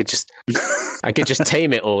I could just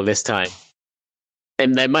tame it all this time.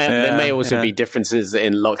 And there may also be differences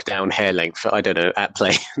in lockdown hair length. I don't know at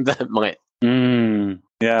play that might.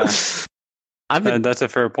 Yeah. That's a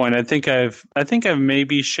fair point. I think I've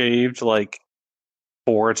maybe shaved like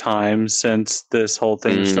 4 times since this whole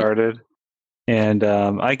thing started, and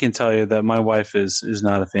I can tell you that my wife is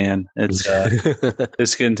not a fan. It's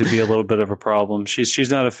it's getting to be a little bit of a problem. She's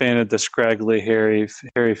not a fan of the scraggly,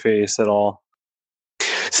 hairy face at all.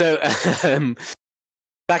 So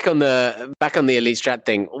back on the Elite Strat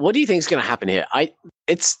thing, what do you think is going to happen here?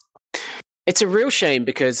 It's a real shame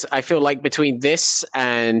because I feel like between this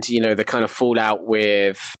and, the kind of fallout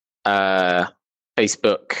with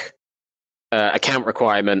Facebook account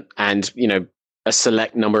requirement and, a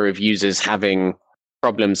select number of users having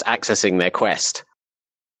problems accessing their Quest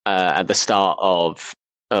at the start of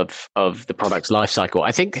the product's life cycle,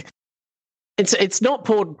 I think it's not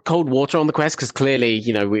poured cold water on the Quest because clearly,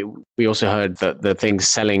 we also heard that the thing's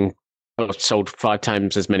sold 5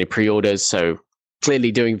 times as many pre-orders, so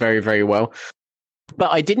clearly doing very, very well.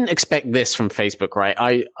 But I didn't expect this from Facebook, right?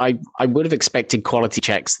 I would have expected quality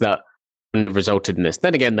checks that resulted in this.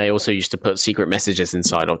 Then again, they also used to put secret messages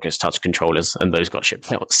inside Oculus Touch controllers, and those got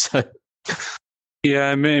shipped out. So.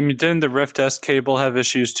 Yeah, I mean, didn't the Rift S cable have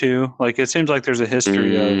issues too? Like, it seems like there's a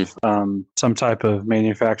history of some type of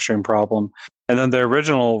manufacturing problem. And then the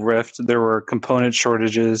original Rift, there were component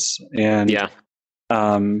shortages, and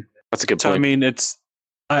that's a good point. So I mean, it's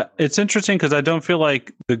interesting because I don't feel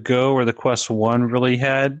like the Go or the Quest 1 really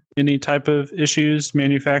had any type of issues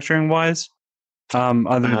manufacturing wise,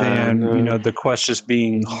 other than the Quest just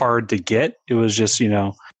being hard to get. It was just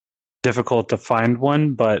difficult to find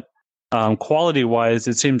one, but quality wise,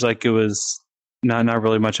 it seems like it was not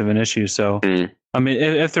really much of an issue. So I mean,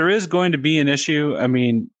 if there is going to be an issue, I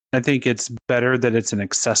mean, I think it's better that it's an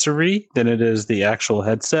accessory than it is the actual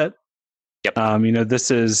headset. Yep. This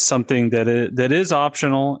is something that is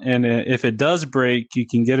optional, and if it does break, you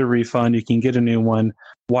can get a refund, you can get a new one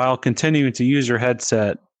while continuing to use your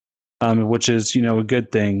headset, which is a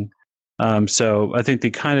good thing. So I think they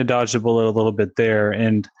kind of dodged a bullet a little bit there,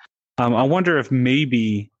 and I wonder if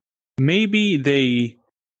maybe they.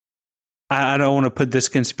 I don't want to put this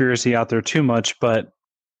conspiracy out there too much, but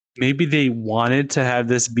maybe they wanted to have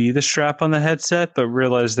this be the strap on the headset, but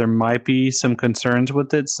realized there might be some concerns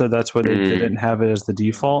with it, so that's why they didn't have it as the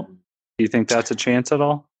default. Do you think that's a chance at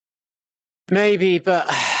all? Maybe, but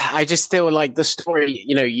I just still like the story.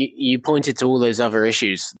 You pointed to all those other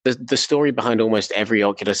issues. The story behind almost every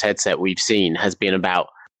Oculus headset we've seen has been about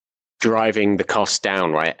driving the cost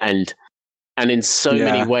down, right? And in so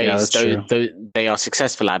many ways, they are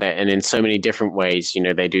successful at it. And in so many different ways,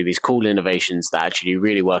 they do these cool innovations that actually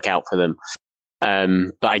really work out for them.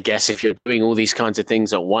 But I guess if you're doing all these kinds of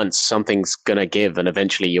things at once, something's going to give. And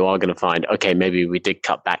eventually you are going to find, okay, maybe we did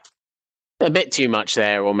cut back a bit too much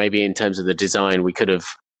there. Or maybe in terms of the design, we could have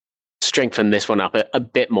strengthened this one up a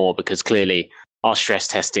bit more because clearly our stress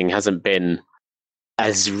testing hasn't been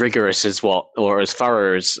as rigorous as as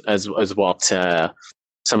thorough as what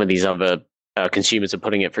some of these other consumers are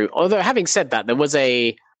putting it through. Although having said that, there was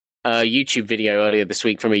a YouTube video earlier this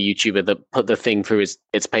week from a YouTuber that put the thing through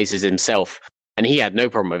its paces himself, and he had no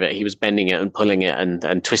problem with it. He was bending it and pulling it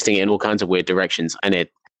and twisting it in all kinds of weird directions, and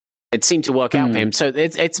it seemed to work out for him. So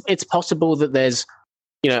it's possible that there's,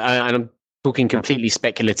 and I'm talking completely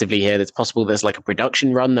speculatively here, it's possible there's like a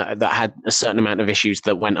production run that had a certain amount of issues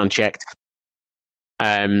that went unchecked.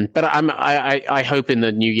 But I hope in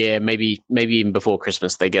the new year, maybe even before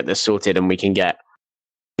Christmas, they get this sorted and we can get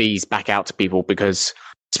these back out to people, because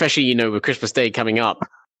especially, with Christmas Day coming up,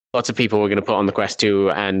 lots of people are going to put on the Quest 2,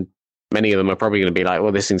 and many of them are probably going to be like,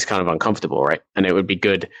 well, this thing's kind of uncomfortable, right? And it would be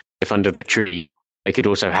good if under the tree they could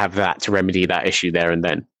also have that to remedy that issue there and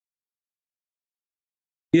then.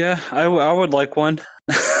 Yeah, I would like one.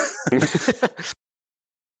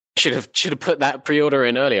 Should have put that pre-order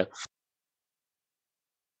in earlier.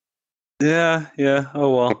 Yeah.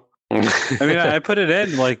 Oh well. I mean, I put it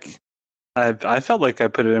in like I felt like I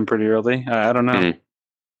put it in pretty early. I don't know. Mm.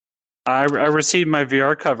 I received my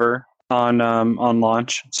VR cover on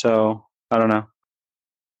launch, so I don't know.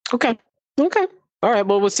 Okay. All right.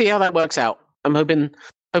 Well, we'll see how that works out. I'm hoping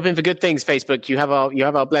for good things. Facebook, you have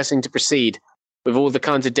our blessing to proceed with all the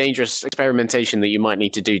kinds of dangerous experimentation that you might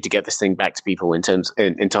need to do to get this thing back to people in times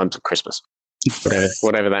of Christmas,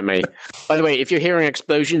 whatever that may. By the way, if you're hearing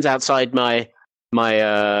explosions outside my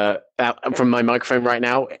from my microphone right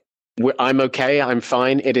now, I'm okay. I'm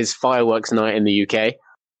fine. It is fireworks night in the UK,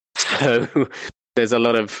 so there's a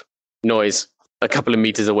lot of noise a couple of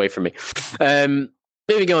meters away from me.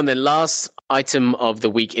 Moving on, then, last item of the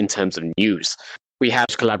week in terms of news. We have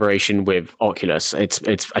collaboration with Oculus. I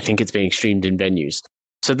think it's being streamed in venues.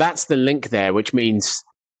 So that's the link there, which means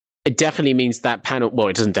it definitely means that panel. Well,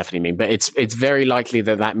 it doesn't definitely mean, but it's very likely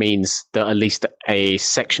that means that at least a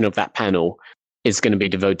section of that panel is going to be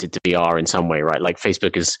devoted to VR in some way, right? Like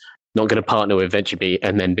Facebook is not going to partner with VentureBeat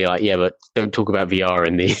and then be like, yeah, but don't talk about VR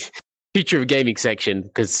in the future of gaming section,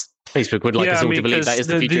 because Facebook would like us all to believe that is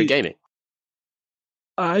the future of gaming.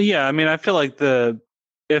 Yeah, I mean, I feel like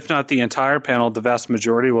if not the entire panel, the vast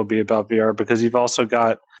majority will be about VR, because you've also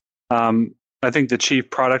got, I think the chief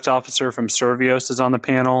product officer from Survios is on the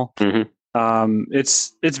panel. Mm-hmm.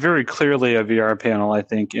 It's very clearly a VR panel, I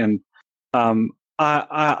think, and I'm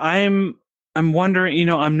wondering,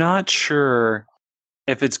 I'm not sure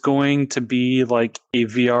if it's going to be like a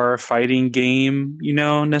VR fighting game,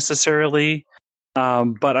 necessarily.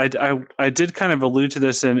 But I did kind of allude to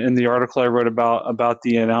this in the article I wrote about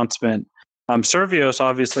the announcement. Survios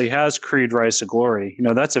obviously has Creed Rise of Glory.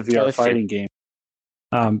 That's a VR fighting game.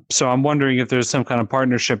 So I'm wondering if there's some kind of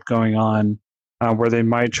partnership going on where they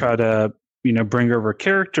might try to, bring over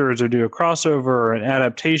characters or do a crossover or an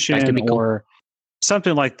adaptation or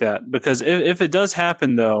something like that. Because if it does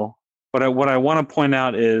happen, though, what I want to point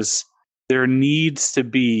out is there needs to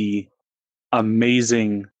be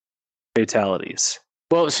amazing fatalities.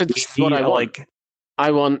 Well, so that's what I want.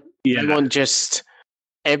 I want just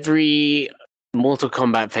every Mortal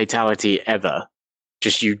Kombat fatality ever.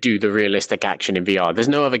 Just you do the realistic action in VR. There's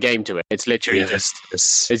no other game to it. It's literally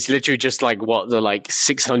just like the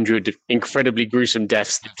 600 incredibly gruesome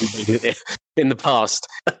deaths in the past,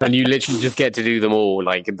 and you literally just get to do them all,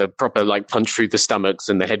 like the proper punch through the stomachs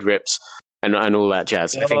and the head rips and all that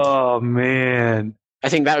jazz. Man. I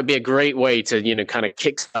think that would be a great way to, kind of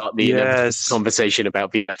kickstart the conversation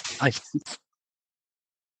about VR.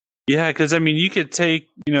 Yeah, because, you could take,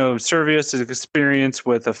 Survios' experience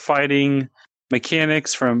with the fighting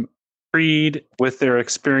mechanics from Creed with their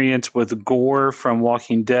experience with gore from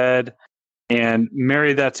Walking Dead and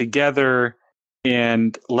marry that together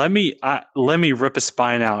and let me rip a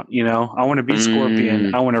spine out, I want to be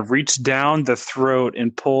Scorpion. I want to reach down the throat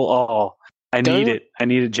and pull all. I need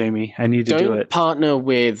it, Jamie. I need to do it. Don't partner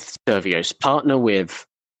with Survios. Partner with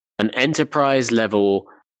an enterprise-level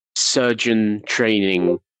surgeon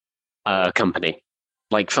training company,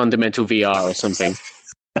 like Fundamental VR or something,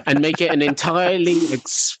 and make it an entirely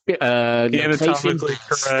anatomically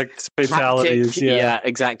correct fatalities. Yeah,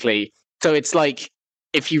 exactly. So it's like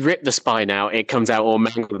if you rip the spine out, it comes out all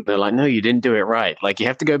mangled. And they're like, no, you didn't do it right. Like you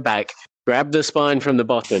have to go back, grab the spine from the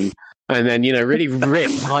bottom, and then, really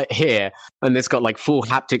rip right here. And it's got 4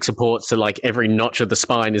 haptic supports, so every notch of the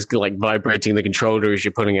spine is vibrating the controller as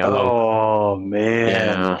you're putting it along. Oh, man.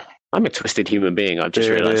 Yeah. I'm a twisted human being, I've just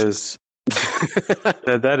realized.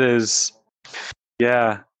 That is.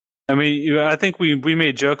 Yeah. I think we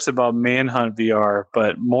made jokes about Manhunt VR,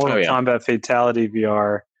 but Mortal Kombat Fatality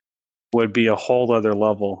VR would be a whole other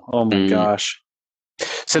level. Oh, my gosh.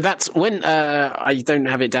 So that's when I don't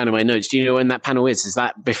have it down in my notes. Do you know when that panel is? Is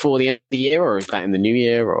that before the end of the year, or is that in the new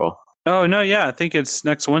year? Or oh no, yeah, I think it's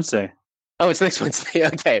next Wednesday. Oh, it's next Wednesday.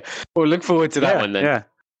 Okay, we'll look forward to that one then. Yeah,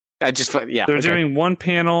 They're doing one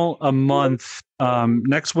panel a month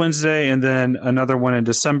next Wednesday, and then another one in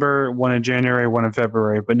December, one in January, one in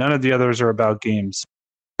February. But none of the others are about games.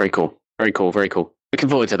 Very cool. Looking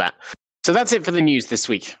forward to that. So that's it for the news this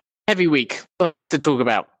week. Heavy week to talk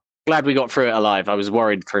about. Glad we got through it alive. I was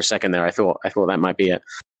worried for a second there. I thought that might be it.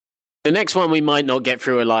 The next one we might not get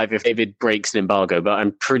through alive if David breaks an embargo, but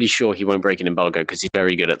I'm pretty sure he won't break an embargo because he's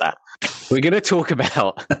very good at that. We're going to talk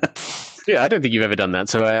about. Yeah, I don't think you've ever done that,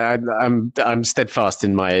 so I'm steadfast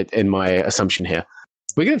in my assumption here.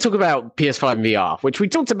 We're going to talk about PS5 and VR, which we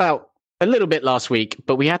talked about a little bit last week,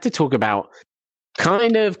 but we had to talk about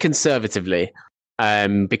kind of conservatively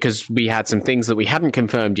because we had some things that we hadn't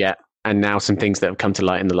confirmed yet, and now some things that have come to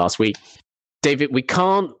light in the last week. David, we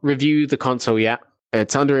can't review the console yet.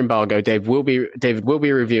 It's under embargo. David will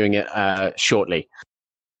be reviewing it shortly.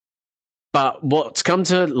 But what's come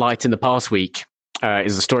to light in the past week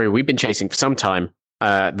is a story we've been chasing for some time,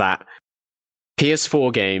 that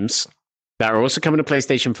PS4 games that are also coming to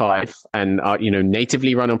PlayStation 5 and are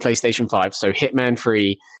natively run on PlayStation 5, so Hitman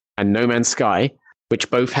 3 and No Man's Sky, which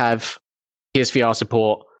both have PSVR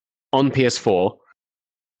support on PS4,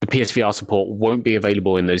 the PSVR support won't be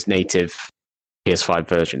available in those native PS5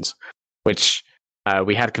 versions, which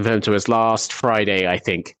we had confirmed to us last Friday, I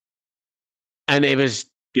think. And it was,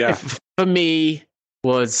 for me,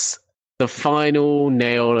 was the final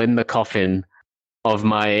nail in the coffin of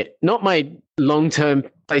not my long-term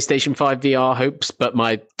PlayStation 5 VR hopes, but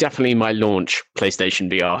definitely my launch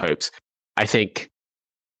PlayStation VR hopes. I think,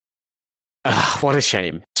 what a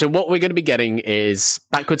shame. So what we're going to be getting is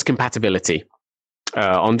backwards compatibility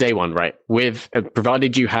on day one, right? With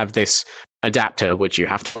provided you have this adapter, which you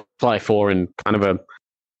have to apply for in kind of a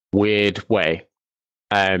weird way.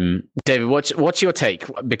 David, what's your take?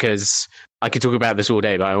 Because I could talk about this all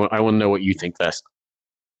day, but I want to know what you think first.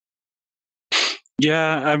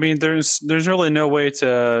 Yeah, I mean, there's really no way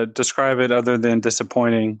to describe it other than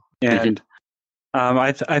disappointing, and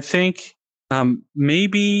I think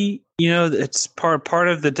maybe it's part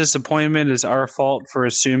of the disappointment is our fault for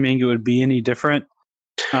assuming it would be any different.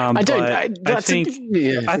 I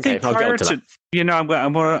think prior to what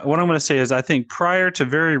I'm going to say is I think prior to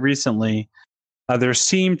very recently, there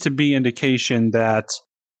seemed to be indication that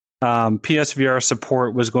PSVR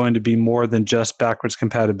support was going to be more than just backwards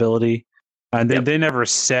compatibility. And they never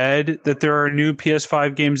said that there are new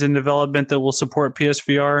PS5 games in development that will support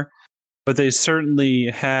PSVR, but they certainly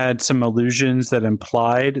had some allusions that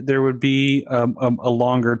implied there would be a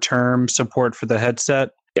longer term support for the headset.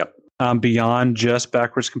 Beyond just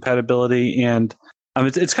backwards compatibility. And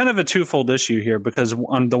it's kind of a twofold issue here because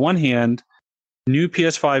on the one hand, new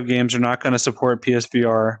PS5 games are not going to support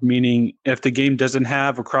PSVR, meaning if the game doesn't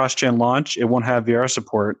have a cross-gen launch, it won't have VR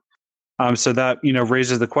support. So that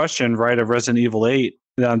raises the question, right, of Resident Evil 8.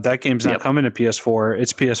 That game's not coming to PS4.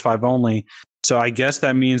 It's PS5 only. So I guess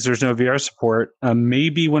that means there's no VR support.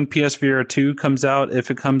 Maybe when PSVR 2 comes out, if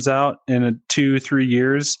it comes out in 2-3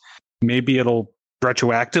 years, maybe it'll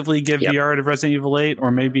retroactively give VR to Resident Evil 8,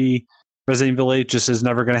 or maybe Resident Evil 8 just is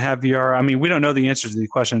never going to have VR. I mean, we don't know the answers to these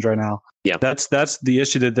questions right now. Yeah, that's the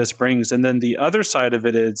issue that this brings. And then the other side of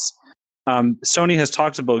it is Sony has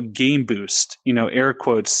talked about game boost, air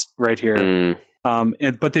quotes right here.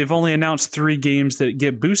 But they've only announced 3 games that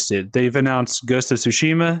get boosted. They've announced Ghost of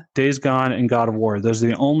Tsushima, Days Gone, and God of War. Those are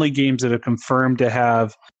the only games that are confirmed to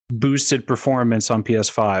have boosted performance on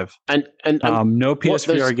PS5. And no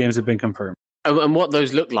PSVR games have been confirmed. And what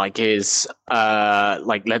those look like is,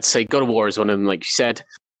 let's say God of War is one of them, like you said.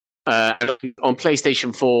 On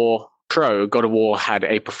PlayStation 4 Pro, God of War had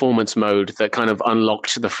a performance mode that kind of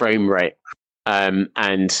unlocked the frame rate.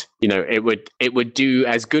 And it would do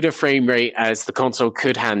as good a frame rate as the console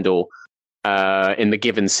could handle in the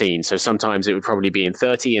given scene. So sometimes it would probably be in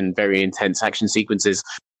 30 in very intense action sequences.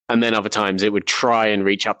 And then other times it would try and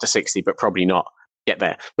reach up to 60, but probably not get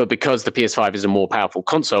there. But because the PS5 is a more powerful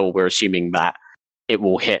console, we're assuming that it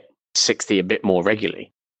will hit 60 a bit more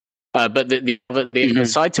regularly. But the other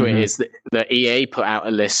side to it is that the EA put out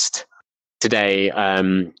a list today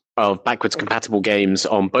of backwards compatible games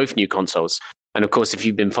on both new consoles. And of course, if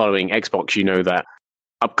you've been following Xbox, you know that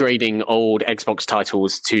upgrading old Xbox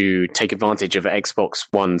titles to take advantage of Xbox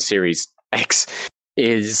One Series X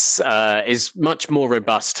is much more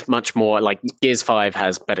robust, much more like Gears 5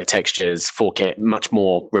 has better textures, 4K, much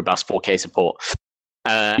more robust 4K support.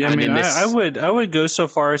 I would go so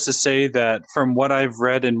far as to say that from what I've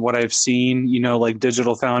read and what I've seen, like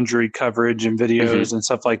Digital Foundry coverage and videos and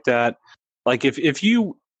stuff like that, like if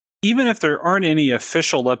you, even if there aren't any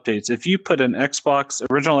official updates, if you put an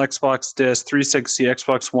original Xbox disc, 360,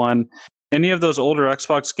 Xbox One, any of those older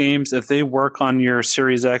Xbox games, if they work on your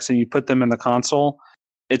Series X and you put them in the console,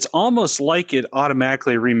 it's almost like it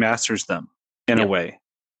automatically remasters them in a way.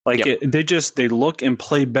 Like they look and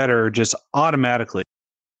play better just automatically.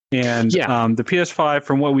 And the PS5,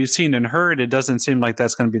 from what we've seen and heard, it doesn't seem like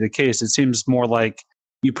that's going to be the case. It seems more like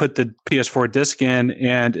you put the PS4 disc in,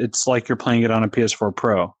 and it's like you're playing it on a PS4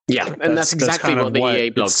 Pro. Yeah, and that's exactly what the EA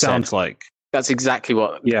blog sounds said. like. That's exactly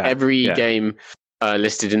what every game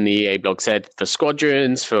listed in the EA blog said. For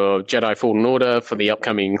Squadrons, for Jedi Fallen Order, for the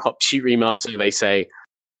upcoming Hot Shoot remaster, they say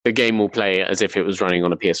the game will play as if it was running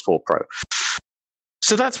on a PS4 Pro.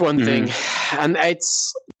 So that's one thing, and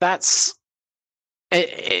that's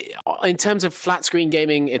in terms of flat screen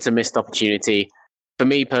gaming, it's a missed opportunity. For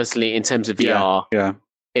me personally, in terms of VR,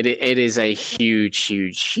 it is a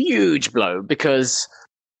huge blow, because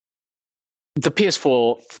the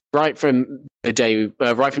PS4 right from day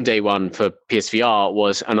one for PSVR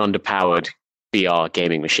was an underpowered VR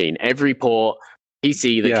gaming machine. Every port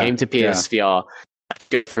PC that came to PSVR had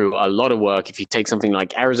to go through a lot of work. If you take something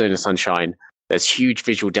like Arizona Sunshine, there's huge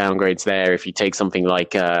visual downgrades there. If you take something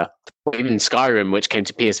like even Skyrim, which came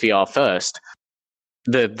to PSVR first,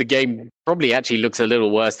 the game probably actually looks a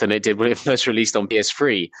little worse than it did when it first released on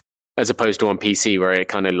PS3, as opposed to on PC, where it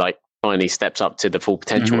kind of like finally steps up to the full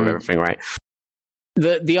potential of everything, right?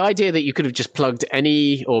 The idea that you could have just plugged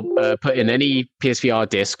any or put in any PSVR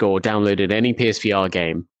disc or downloaded any PSVR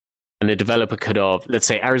game, and the developer could have, let's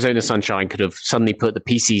say Arizona Sunshine could have suddenly put the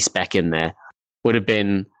PC spec in there, would have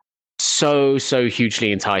been so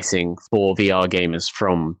hugely enticing for VR gamers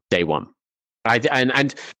from day one.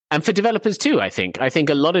 And for developers too, I think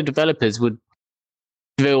a lot of developers would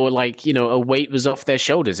feel like, a weight was off their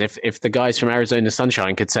shoulders if the guys from Arizona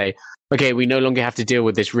Sunshine could say, okay, we no longer have to deal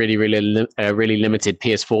with this really limited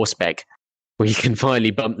PS4 spec. We can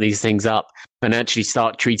finally bump these things up and actually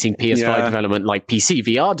start treating PS5 development like PC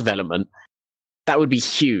VR development. That would be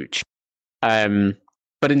huge. But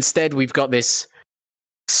instead, we've got this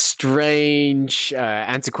strange,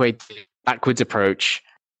 antiquated, backwards approach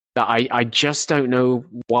that I just don't know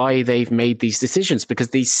why they've made these decisions, because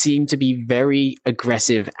these seem to be very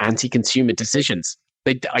aggressive anti-consumer decisions.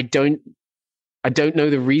 I don't know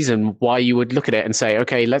the reason why you would look at it and say,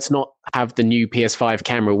 okay, let's not have the new PS5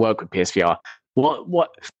 camera work with PSVR. What?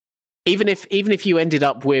 Even if you ended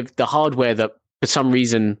up with the hardware that for some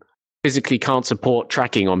reason physically can't support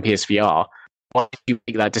tracking on PSVR, why did you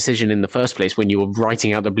make that decision in the first place when you were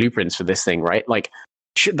writing out the blueprints for this thing, right? Like,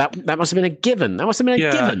 that must have been a given. That must have been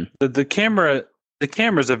a given. The camera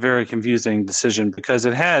is a very confusing decision, because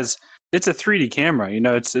it's a 3D camera.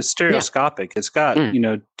 It's stereoscopic. It's got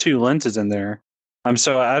two lenses in there.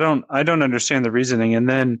 So I don't understand the reasoning. And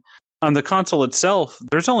then on the console itself,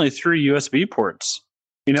 there's only 3 USB ports.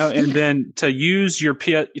 And then to use your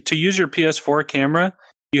PS4 camera,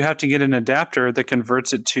 you have to get an adapter that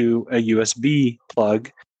converts it to a USB plug.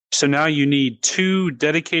 So now you need 2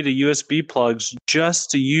 dedicated USB plugs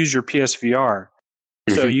just to use your PSVR.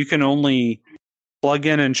 So you can only plug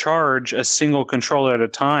in and charge a single controller at a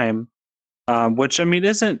time, which,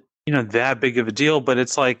 isn't, that big of a deal, but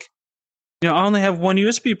it's like, I only have 1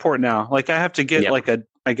 USB port now. Like, I have to get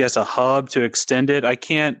a hub to extend it. I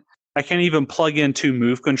can't even plug in 2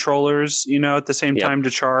 Move controllers, at the same time to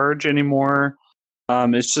charge anymore.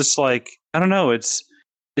 It's just like, I don't know. It's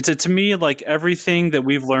to me, like, everything that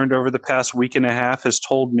we've learned over the past week and a half has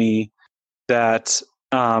told me that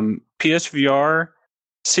PSVR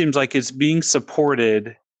seems like it's being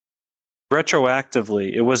supported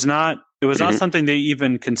retroactively. It was not something they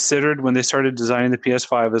even considered when they started designing the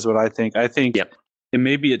PS5, is what I think. I think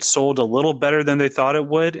maybe it sold a little better than they thought it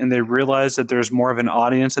would, and they realized that there's more of an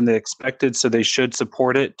audience than they expected, so they should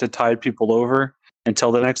support it to tide people over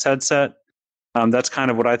until the next headset. That's kind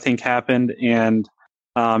of what I think happened. And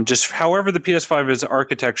just however the PS5 is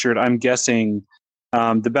architectured, I'm guessing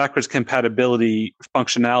the backwards compatibility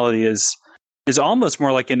functionality is almost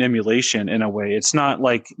more like an emulation in a way. It's not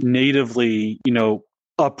like natively,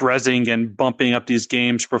 up-resing and bumping up these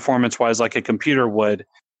games performance-wise like a computer would.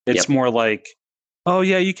 It's more like, oh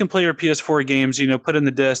yeah, you can play your PS4 games, put in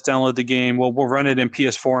the disc, download the game. Well, we'll run it in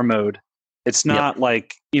PS4 mode. It's not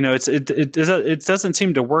like, it doesn't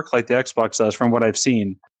seem to work like the Xbox does from what I've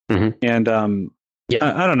seen. And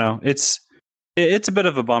I don't know. It's a bit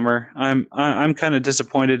of a bummer. I'm kind of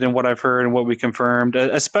disappointed in what I've heard and what we confirmed.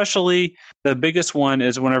 Especially the biggest one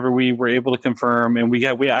is whenever we were able to confirm, and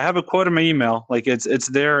I have a quote in my email, like it's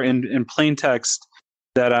there in plain text,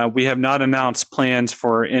 that we have not announced plans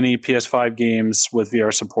for any PS5 games with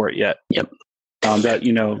VR support yet. That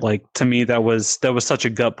like, to me, that was such a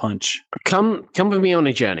gut punch. Come with me on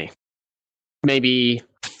a journey. Maybe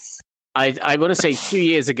I want to say 2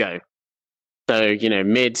 years ago. So,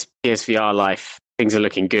 mid PSVR life, things are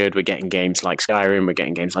looking good. We're getting games like Skyrim. We're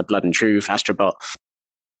getting games like Blood and Truth, Astrobot.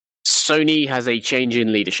 Sony has a change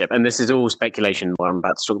in leadership. And this is all speculation, what I'm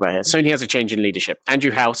about to talk about here. Sony has a change in leadership.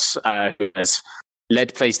 Andrew House, who has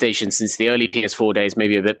led PlayStation since the early PS4 days,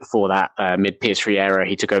 maybe a bit before that, mid PS3 era.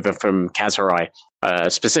 He took over from Kaz Hirai,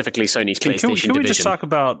 specifically Sony's PlayStation division. Can we just talk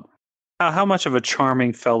about how much of a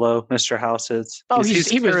charming fellow Mr. House is? Oh,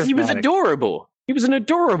 he was adorable. He was an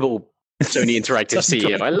adorable Sony Interactive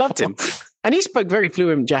CEO. I loved him. And he spoke very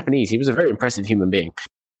fluent Japanese. He was a very impressive human being.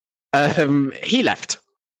 He left.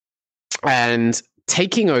 And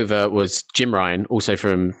taking over was Jim Ryan, also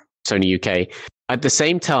from Sony UK. At the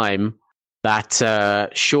same time that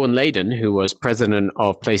Sean Layden, who was president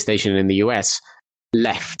of PlayStation in the US,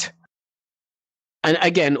 left. And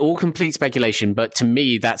again, all complete speculation, but to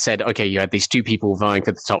me, that said, okay, you had these two people vying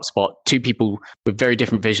for the top spot, two people with very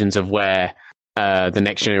different visions of where the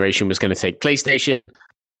next generation was going to take PlayStation.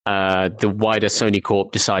 The wider Sony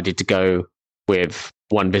Corp decided to go with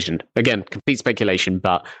one vision. Again, complete speculation,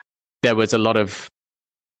 but there was a lot of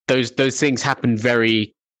those things happened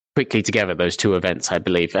very quickly together, those two events, I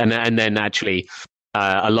believe. And then actually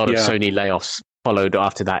a lot of Sony layoffs followed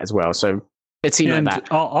after that as well. So it seemed like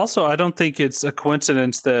that. Also, I don't think it's a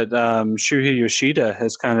coincidence that Shuhei Yoshida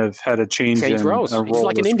has kind of had a change in roles. He's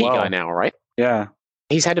like an indie guy now, right? Yeah.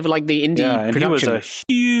 He's head of like the indie and production. He was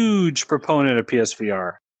a huge proponent of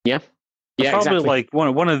PSVR. Yeah. Yeah, probably exactly. like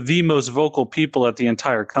one of the most vocal people at the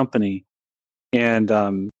entire company. And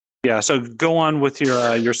so go on with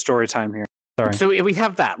your story time here. Sorry. So we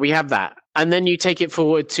have that. And then you take it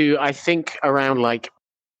forward to, I think, around like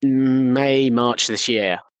May, March this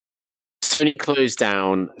year. Sony closed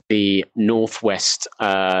down the Northwest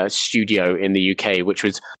studio in the UK, which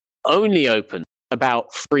was only open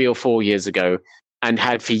about 3 or 4 years ago and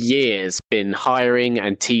had for years been hiring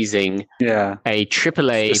and teasing a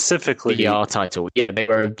AAA specifically VR title. Yeah, they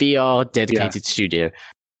were a VR dedicated studio.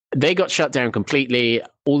 They got shut down completely.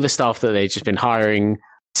 All the staff that they'd just been hiring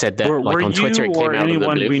said that, like on Twitter, it came out of the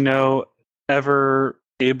blue. Anyone we know ever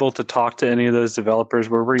able to talk to any of those developers?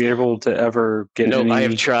 Were we able to ever get? No, I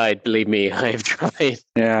have tried. Believe me, I have tried.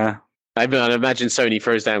 Yeah, I imagine Sony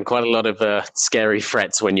throws down quite a lot of scary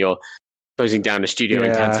threats when you're closing down a studio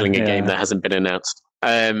and canceling a game that hasn't been announced.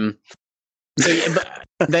 So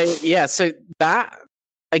that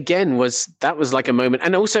again was like a moment,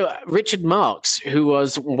 and also Richard Marks, who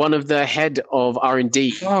was one of the head of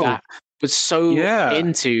R&D that was so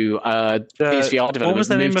into PSVR development. What was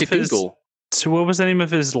the name of Google. So what was the name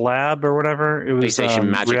of his lab or whatever? It was PlayStation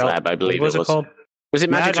Magic Lab, I believe. What was it called? Was it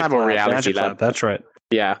Magic Lab or Reality Lab? That's right.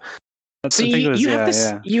 Yeah. So you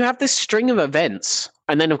have this string of events,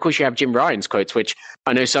 and then of course you have Jim Ryan's quotes, which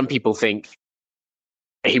I know some people think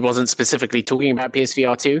he wasn't specifically talking about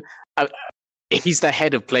PSVR 2. He's the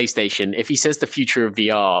head of PlayStation. If he says the future of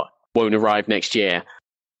VR won't arrive next year,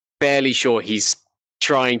 fairly sure he's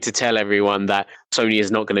trying to tell everyone that Sony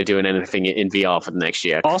is not going to do anything in VR for the next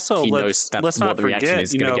year. Also, let's not forget,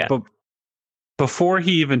 before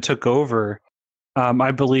he even took over,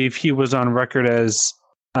 I believe he was on record as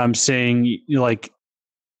saying, like,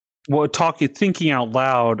 thinking out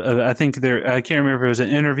loud. I think I can't remember if it was an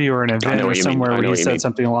interview or an event or somewhere where he said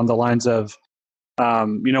something along the lines of,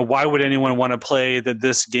 why would anyone want to play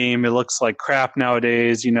this game? It looks like crap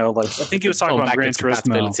nowadays. I think he was talking about Gran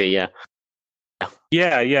Turismo.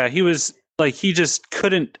 Yeah. He was like, he just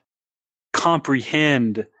couldn't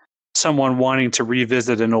comprehend someone wanting to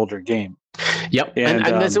revisit an older game. Yep. And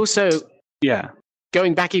there's also,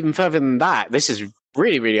 going back even further than that, this is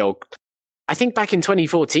really, really old. I think back in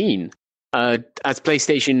 2014, as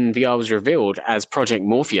PlayStation VR was revealed as Project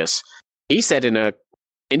Morpheus, he said in a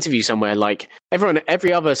interview somewhere, like,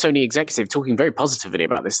 every other Sony executive talking very positively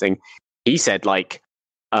about this thing, he said, like,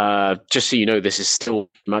 just so you know, this is still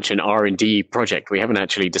much an R&D project. We haven't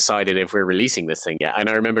actually decided if we're releasing this thing yet. And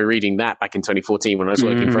I remember reading that back in 2014 when I was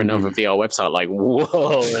working for another VR website, like,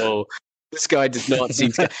 whoa, this guy does not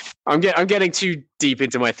seem to... I'm getting too deep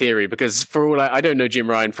into my theory, because for all I don't know Jim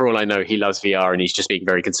Ryan. For all I know, he loves VR and he's just being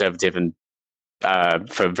very conservative and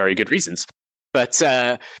for very good reasons. But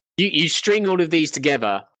you string all of these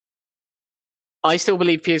together, I still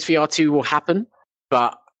believe PSVR 2 will happen,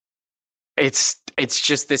 but it's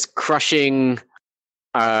just this crushing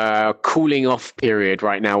cooling off period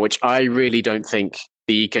right now, which I really don't think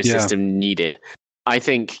the ecosystem needed. I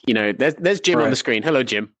think, there's Jim on the screen. Hello,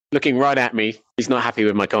 Jim. Looking right at me. He's not happy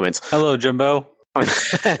with my comments. Hello, Jimbo.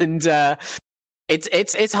 And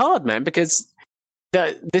it's hard, man, because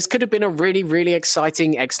this could have been a really, really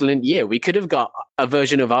exciting, excellent year. We could have got a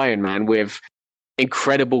version of Iron Man with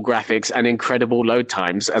incredible graphics and incredible load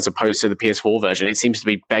times, as opposed to the PS4 version. It seems to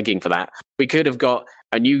be begging for that. We could have got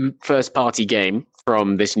a new first-party game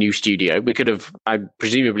from this new studio. We could have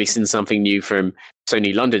presumably seen something new from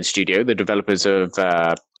Sony London Studio, the developers of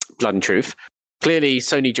Blood and Truth. clearly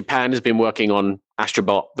Sony Japan has been working on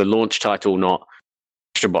Astrobot, the launch title, not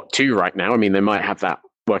Astrobot 2 right now. I mean, they might have that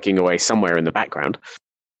working away somewhere in the background.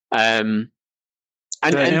 And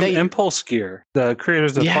they, Impulse Gear, the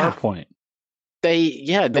creators of Farpoint. They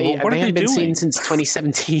haven't been seen since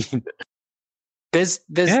 2017. This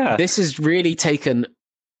has really taken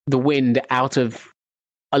the wind out of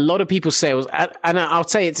a lot of people's sails, and I'll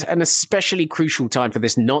say it's an especially crucial time for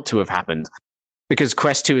this not to have happened, because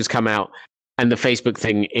Quest 2 has come out and the Facebook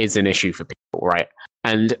thing is an issue for people, right?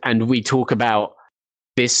 And we talk about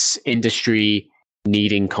this industry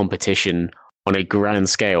needing competition on a grand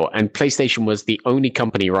scale, and PlayStation was the only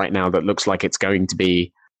company right now that looks like it's going to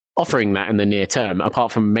be offering that in the near term,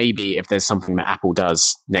 apart from maybe if there's something that Apple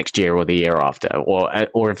does next year or the year after,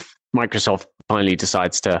 or if Microsoft finally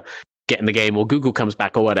decides to get in the game, or Google comes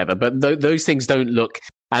back or whatever. But those things don't look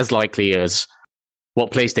as likely as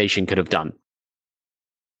what PlayStation could have done.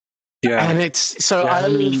 Yeah, and it's so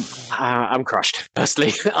I'm crushed.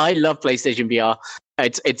 Firstly, I love PlayStation VR.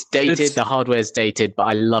 It's dated, the hardware's dated, but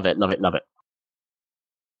I love it.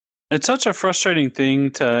 It's such a frustrating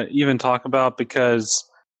thing to even talk about because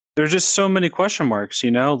there's just so many question marks.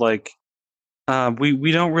 Like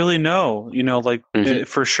we don't really know.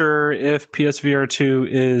 For sure if PSVR 2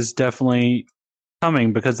 is definitely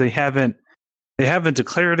coming, because they haven't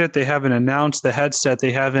declared it. They haven't announced the headset.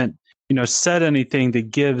 They haven't said anything that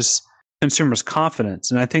gives consumers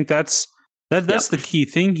confidence. And I think that's the key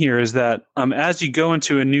thing here, is that as you go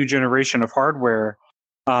into a new generation of hardware,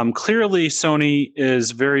 clearly Sony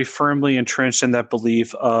is very firmly entrenched in that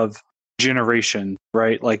belief of generation,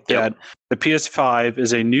 right? Like that the PS5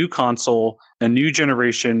 is a new console, a new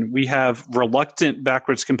generation. We have reluctant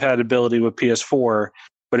backwards compatibility with PS4,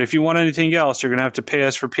 but if you want anything else, you're going to have to pay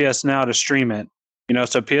us for PS Now to stream it.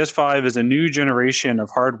 So PS5 is a new generation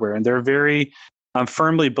of hardware, and they're very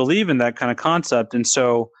firmly believe in that kind of concept. And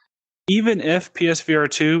so even if PSVR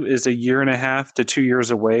 2 is 1.5 to 2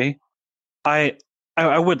 years away, I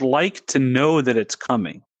would like to know that it's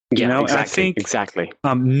coming. Exactly. I think exactly.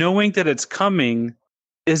 Knowing that it's coming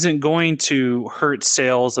isn't going to hurt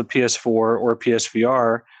sales of PS4 or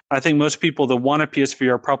PSVR. I think most people that want a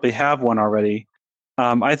PSVR probably have one already.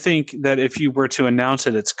 I think that if you were to announce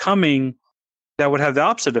that it's coming, that would have the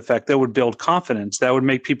opposite effect. That would build confidence. That would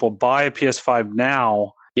make people buy a PS5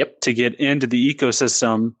 now to get into the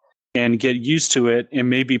ecosystem and get used to it, and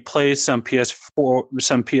maybe play some PS4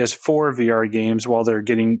 VR games while they're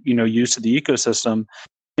getting used to the ecosystem.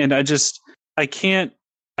 And I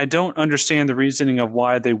don't understand the reasoning of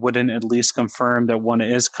why they wouldn't at least confirm that one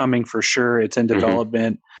is coming for sure. It's in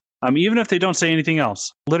development. Even if they don't say anything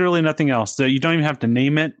else, literally nothing else, that you don't even have to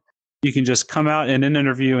name it. You can just come out in an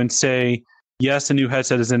interview and say, yes, a new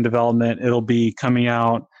headset is in development. It'll be coming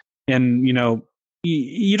out. And,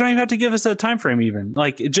 you don't even have to give us a time frame even.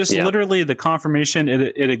 Like, literally the confirmation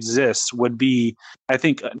it exists would be, I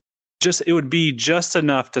think, it would be just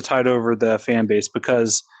enough to tide over the fan base,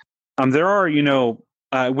 because there are, we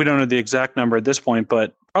don't know the exact number at this point,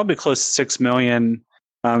 but probably close to 6 million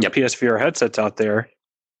PSVR headsets out there.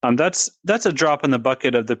 That's a drop in the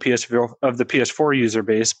bucket of the PS4 user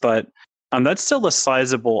base, but that's still a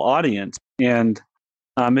sizable audience, and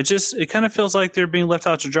it kind of feels like they're being left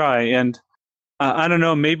out to dry. And I don't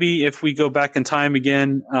know, maybe if we go back in time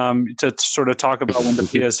again to sort of talk about when the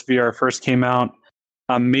PSVR first came out,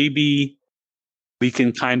 maybe we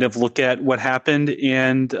can kind of look at what happened,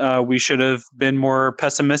 and we should have been more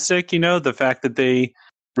pessimistic. The fact that they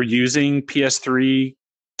were using PS3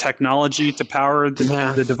 technology to power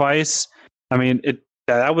the device. I mean,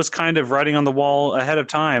 that was kind of writing on the wall ahead of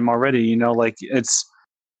time already. I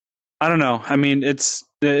don't know. I mean,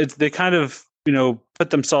 they kind of put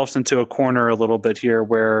themselves into a corner a little bit here,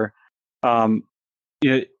 where a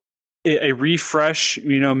refresh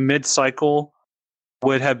mid-cycle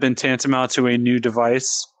would have been tantamount to a new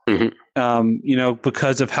device,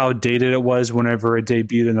 because of how dated it was whenever it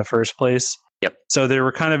debuted in the first place. So they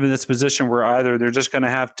were kind of in this position where either they're just going to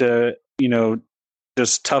have to,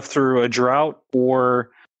 just tough through a drought, or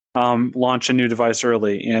launch a new device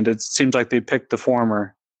early. And it seems like they picked the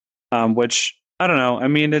former, which I don't know. I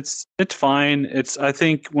mean, it's fine. I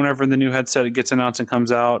think whenever the new headset gets announced and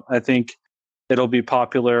comes out, I think it'll be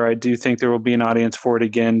popular. I do think there will be an audience for it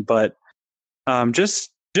again, but just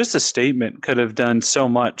a statement could have done so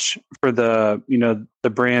much for the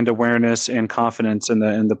brand awareness and confidence in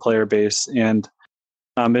the player base. And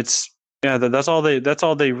that's all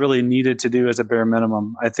they really needed to do as a bare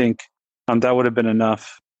minimum. I think that would have been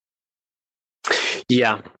enough.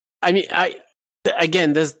 Yeah. I mean,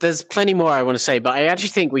 there's plenty more I want to say, but I actually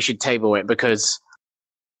think we should table it, because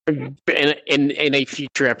in a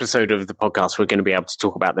future episode of the podcast, we're going to be able to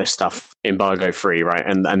talk about this stuff embargo free, right?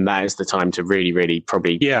 And that is the time to really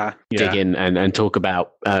probably dig in and talk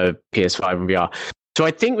about PS5 and VR. So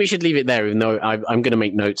I think we should leave it there, even though I'm going to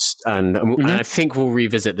make notes, and I think we'll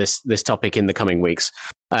revisit this topic in the coming weeks.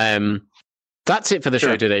 That's it for the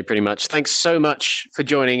show today, pretty much. Thanks so much for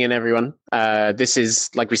joining in, everyone. This is,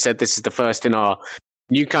 like we said, this is the first in our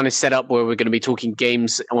new kind of setup where we're going to be talking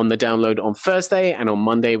games on the download on Thursday, and on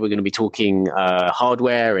Monday we're going to be talking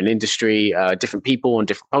hardware and industry, different people on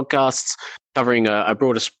different podcasts, covering a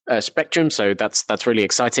broader spectrum. So that's really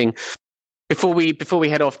exciting. Before we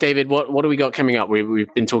head off, David, what do we got coming up?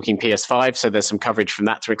 We've been talking PS5, so there's some coverage from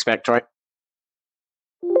that to expect, right?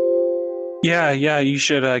 Yeah, you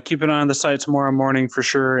should keep an eye on the site tomorrow morning for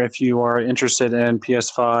sure if you are interested in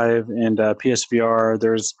PS5 and PSVR.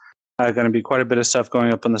 There's going to be quite a bit of stuff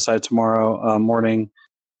going up on the site tomorrow morning.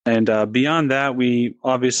 And beyond that, we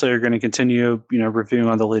obviously are going to continue, reviewing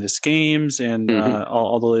on the latest games and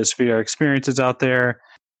all the latest VR experiences out there,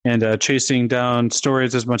 and chasing down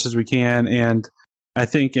stories as much as we can. And I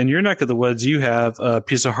think in your neck of the woods, you have a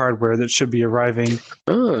piece of hardware that should be arriving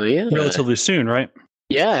relatively soon, right?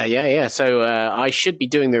 Yeah. So I should be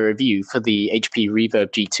doing the review for the HP Reverb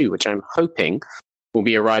G2, which I'm hoping will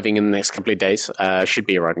be arriving in the next couple of days. Should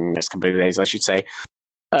be arriving in the next couple of days, I should say.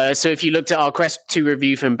 So if you looked at our Quest 2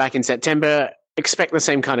 review from back in September, expect the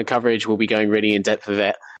same kind of coverage. We'll be going really in depth with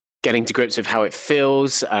it, getting to grips with how it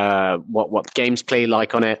feels, what games play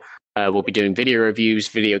like on it. We'll be doing video reviews,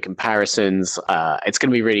 video comparisons. It's going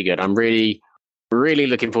to be really good. I'm really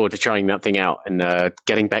looking forward to trying that thing out and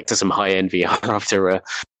getting back to some high-end VR after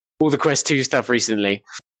all the Quest 2 stuff recently.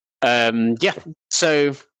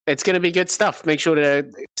 So it's going to be good stuff. Make sure to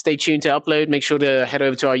stay tuned to Upload. Make sure to head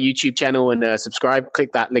over to our YouTube channel and subscribe.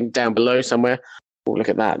 Click that link down below somewhere. Oh, look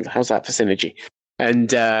at that. How's that for synergy?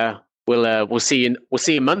 And we'll see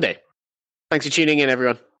you Monday. Thanks for tuning in,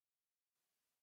 everyone.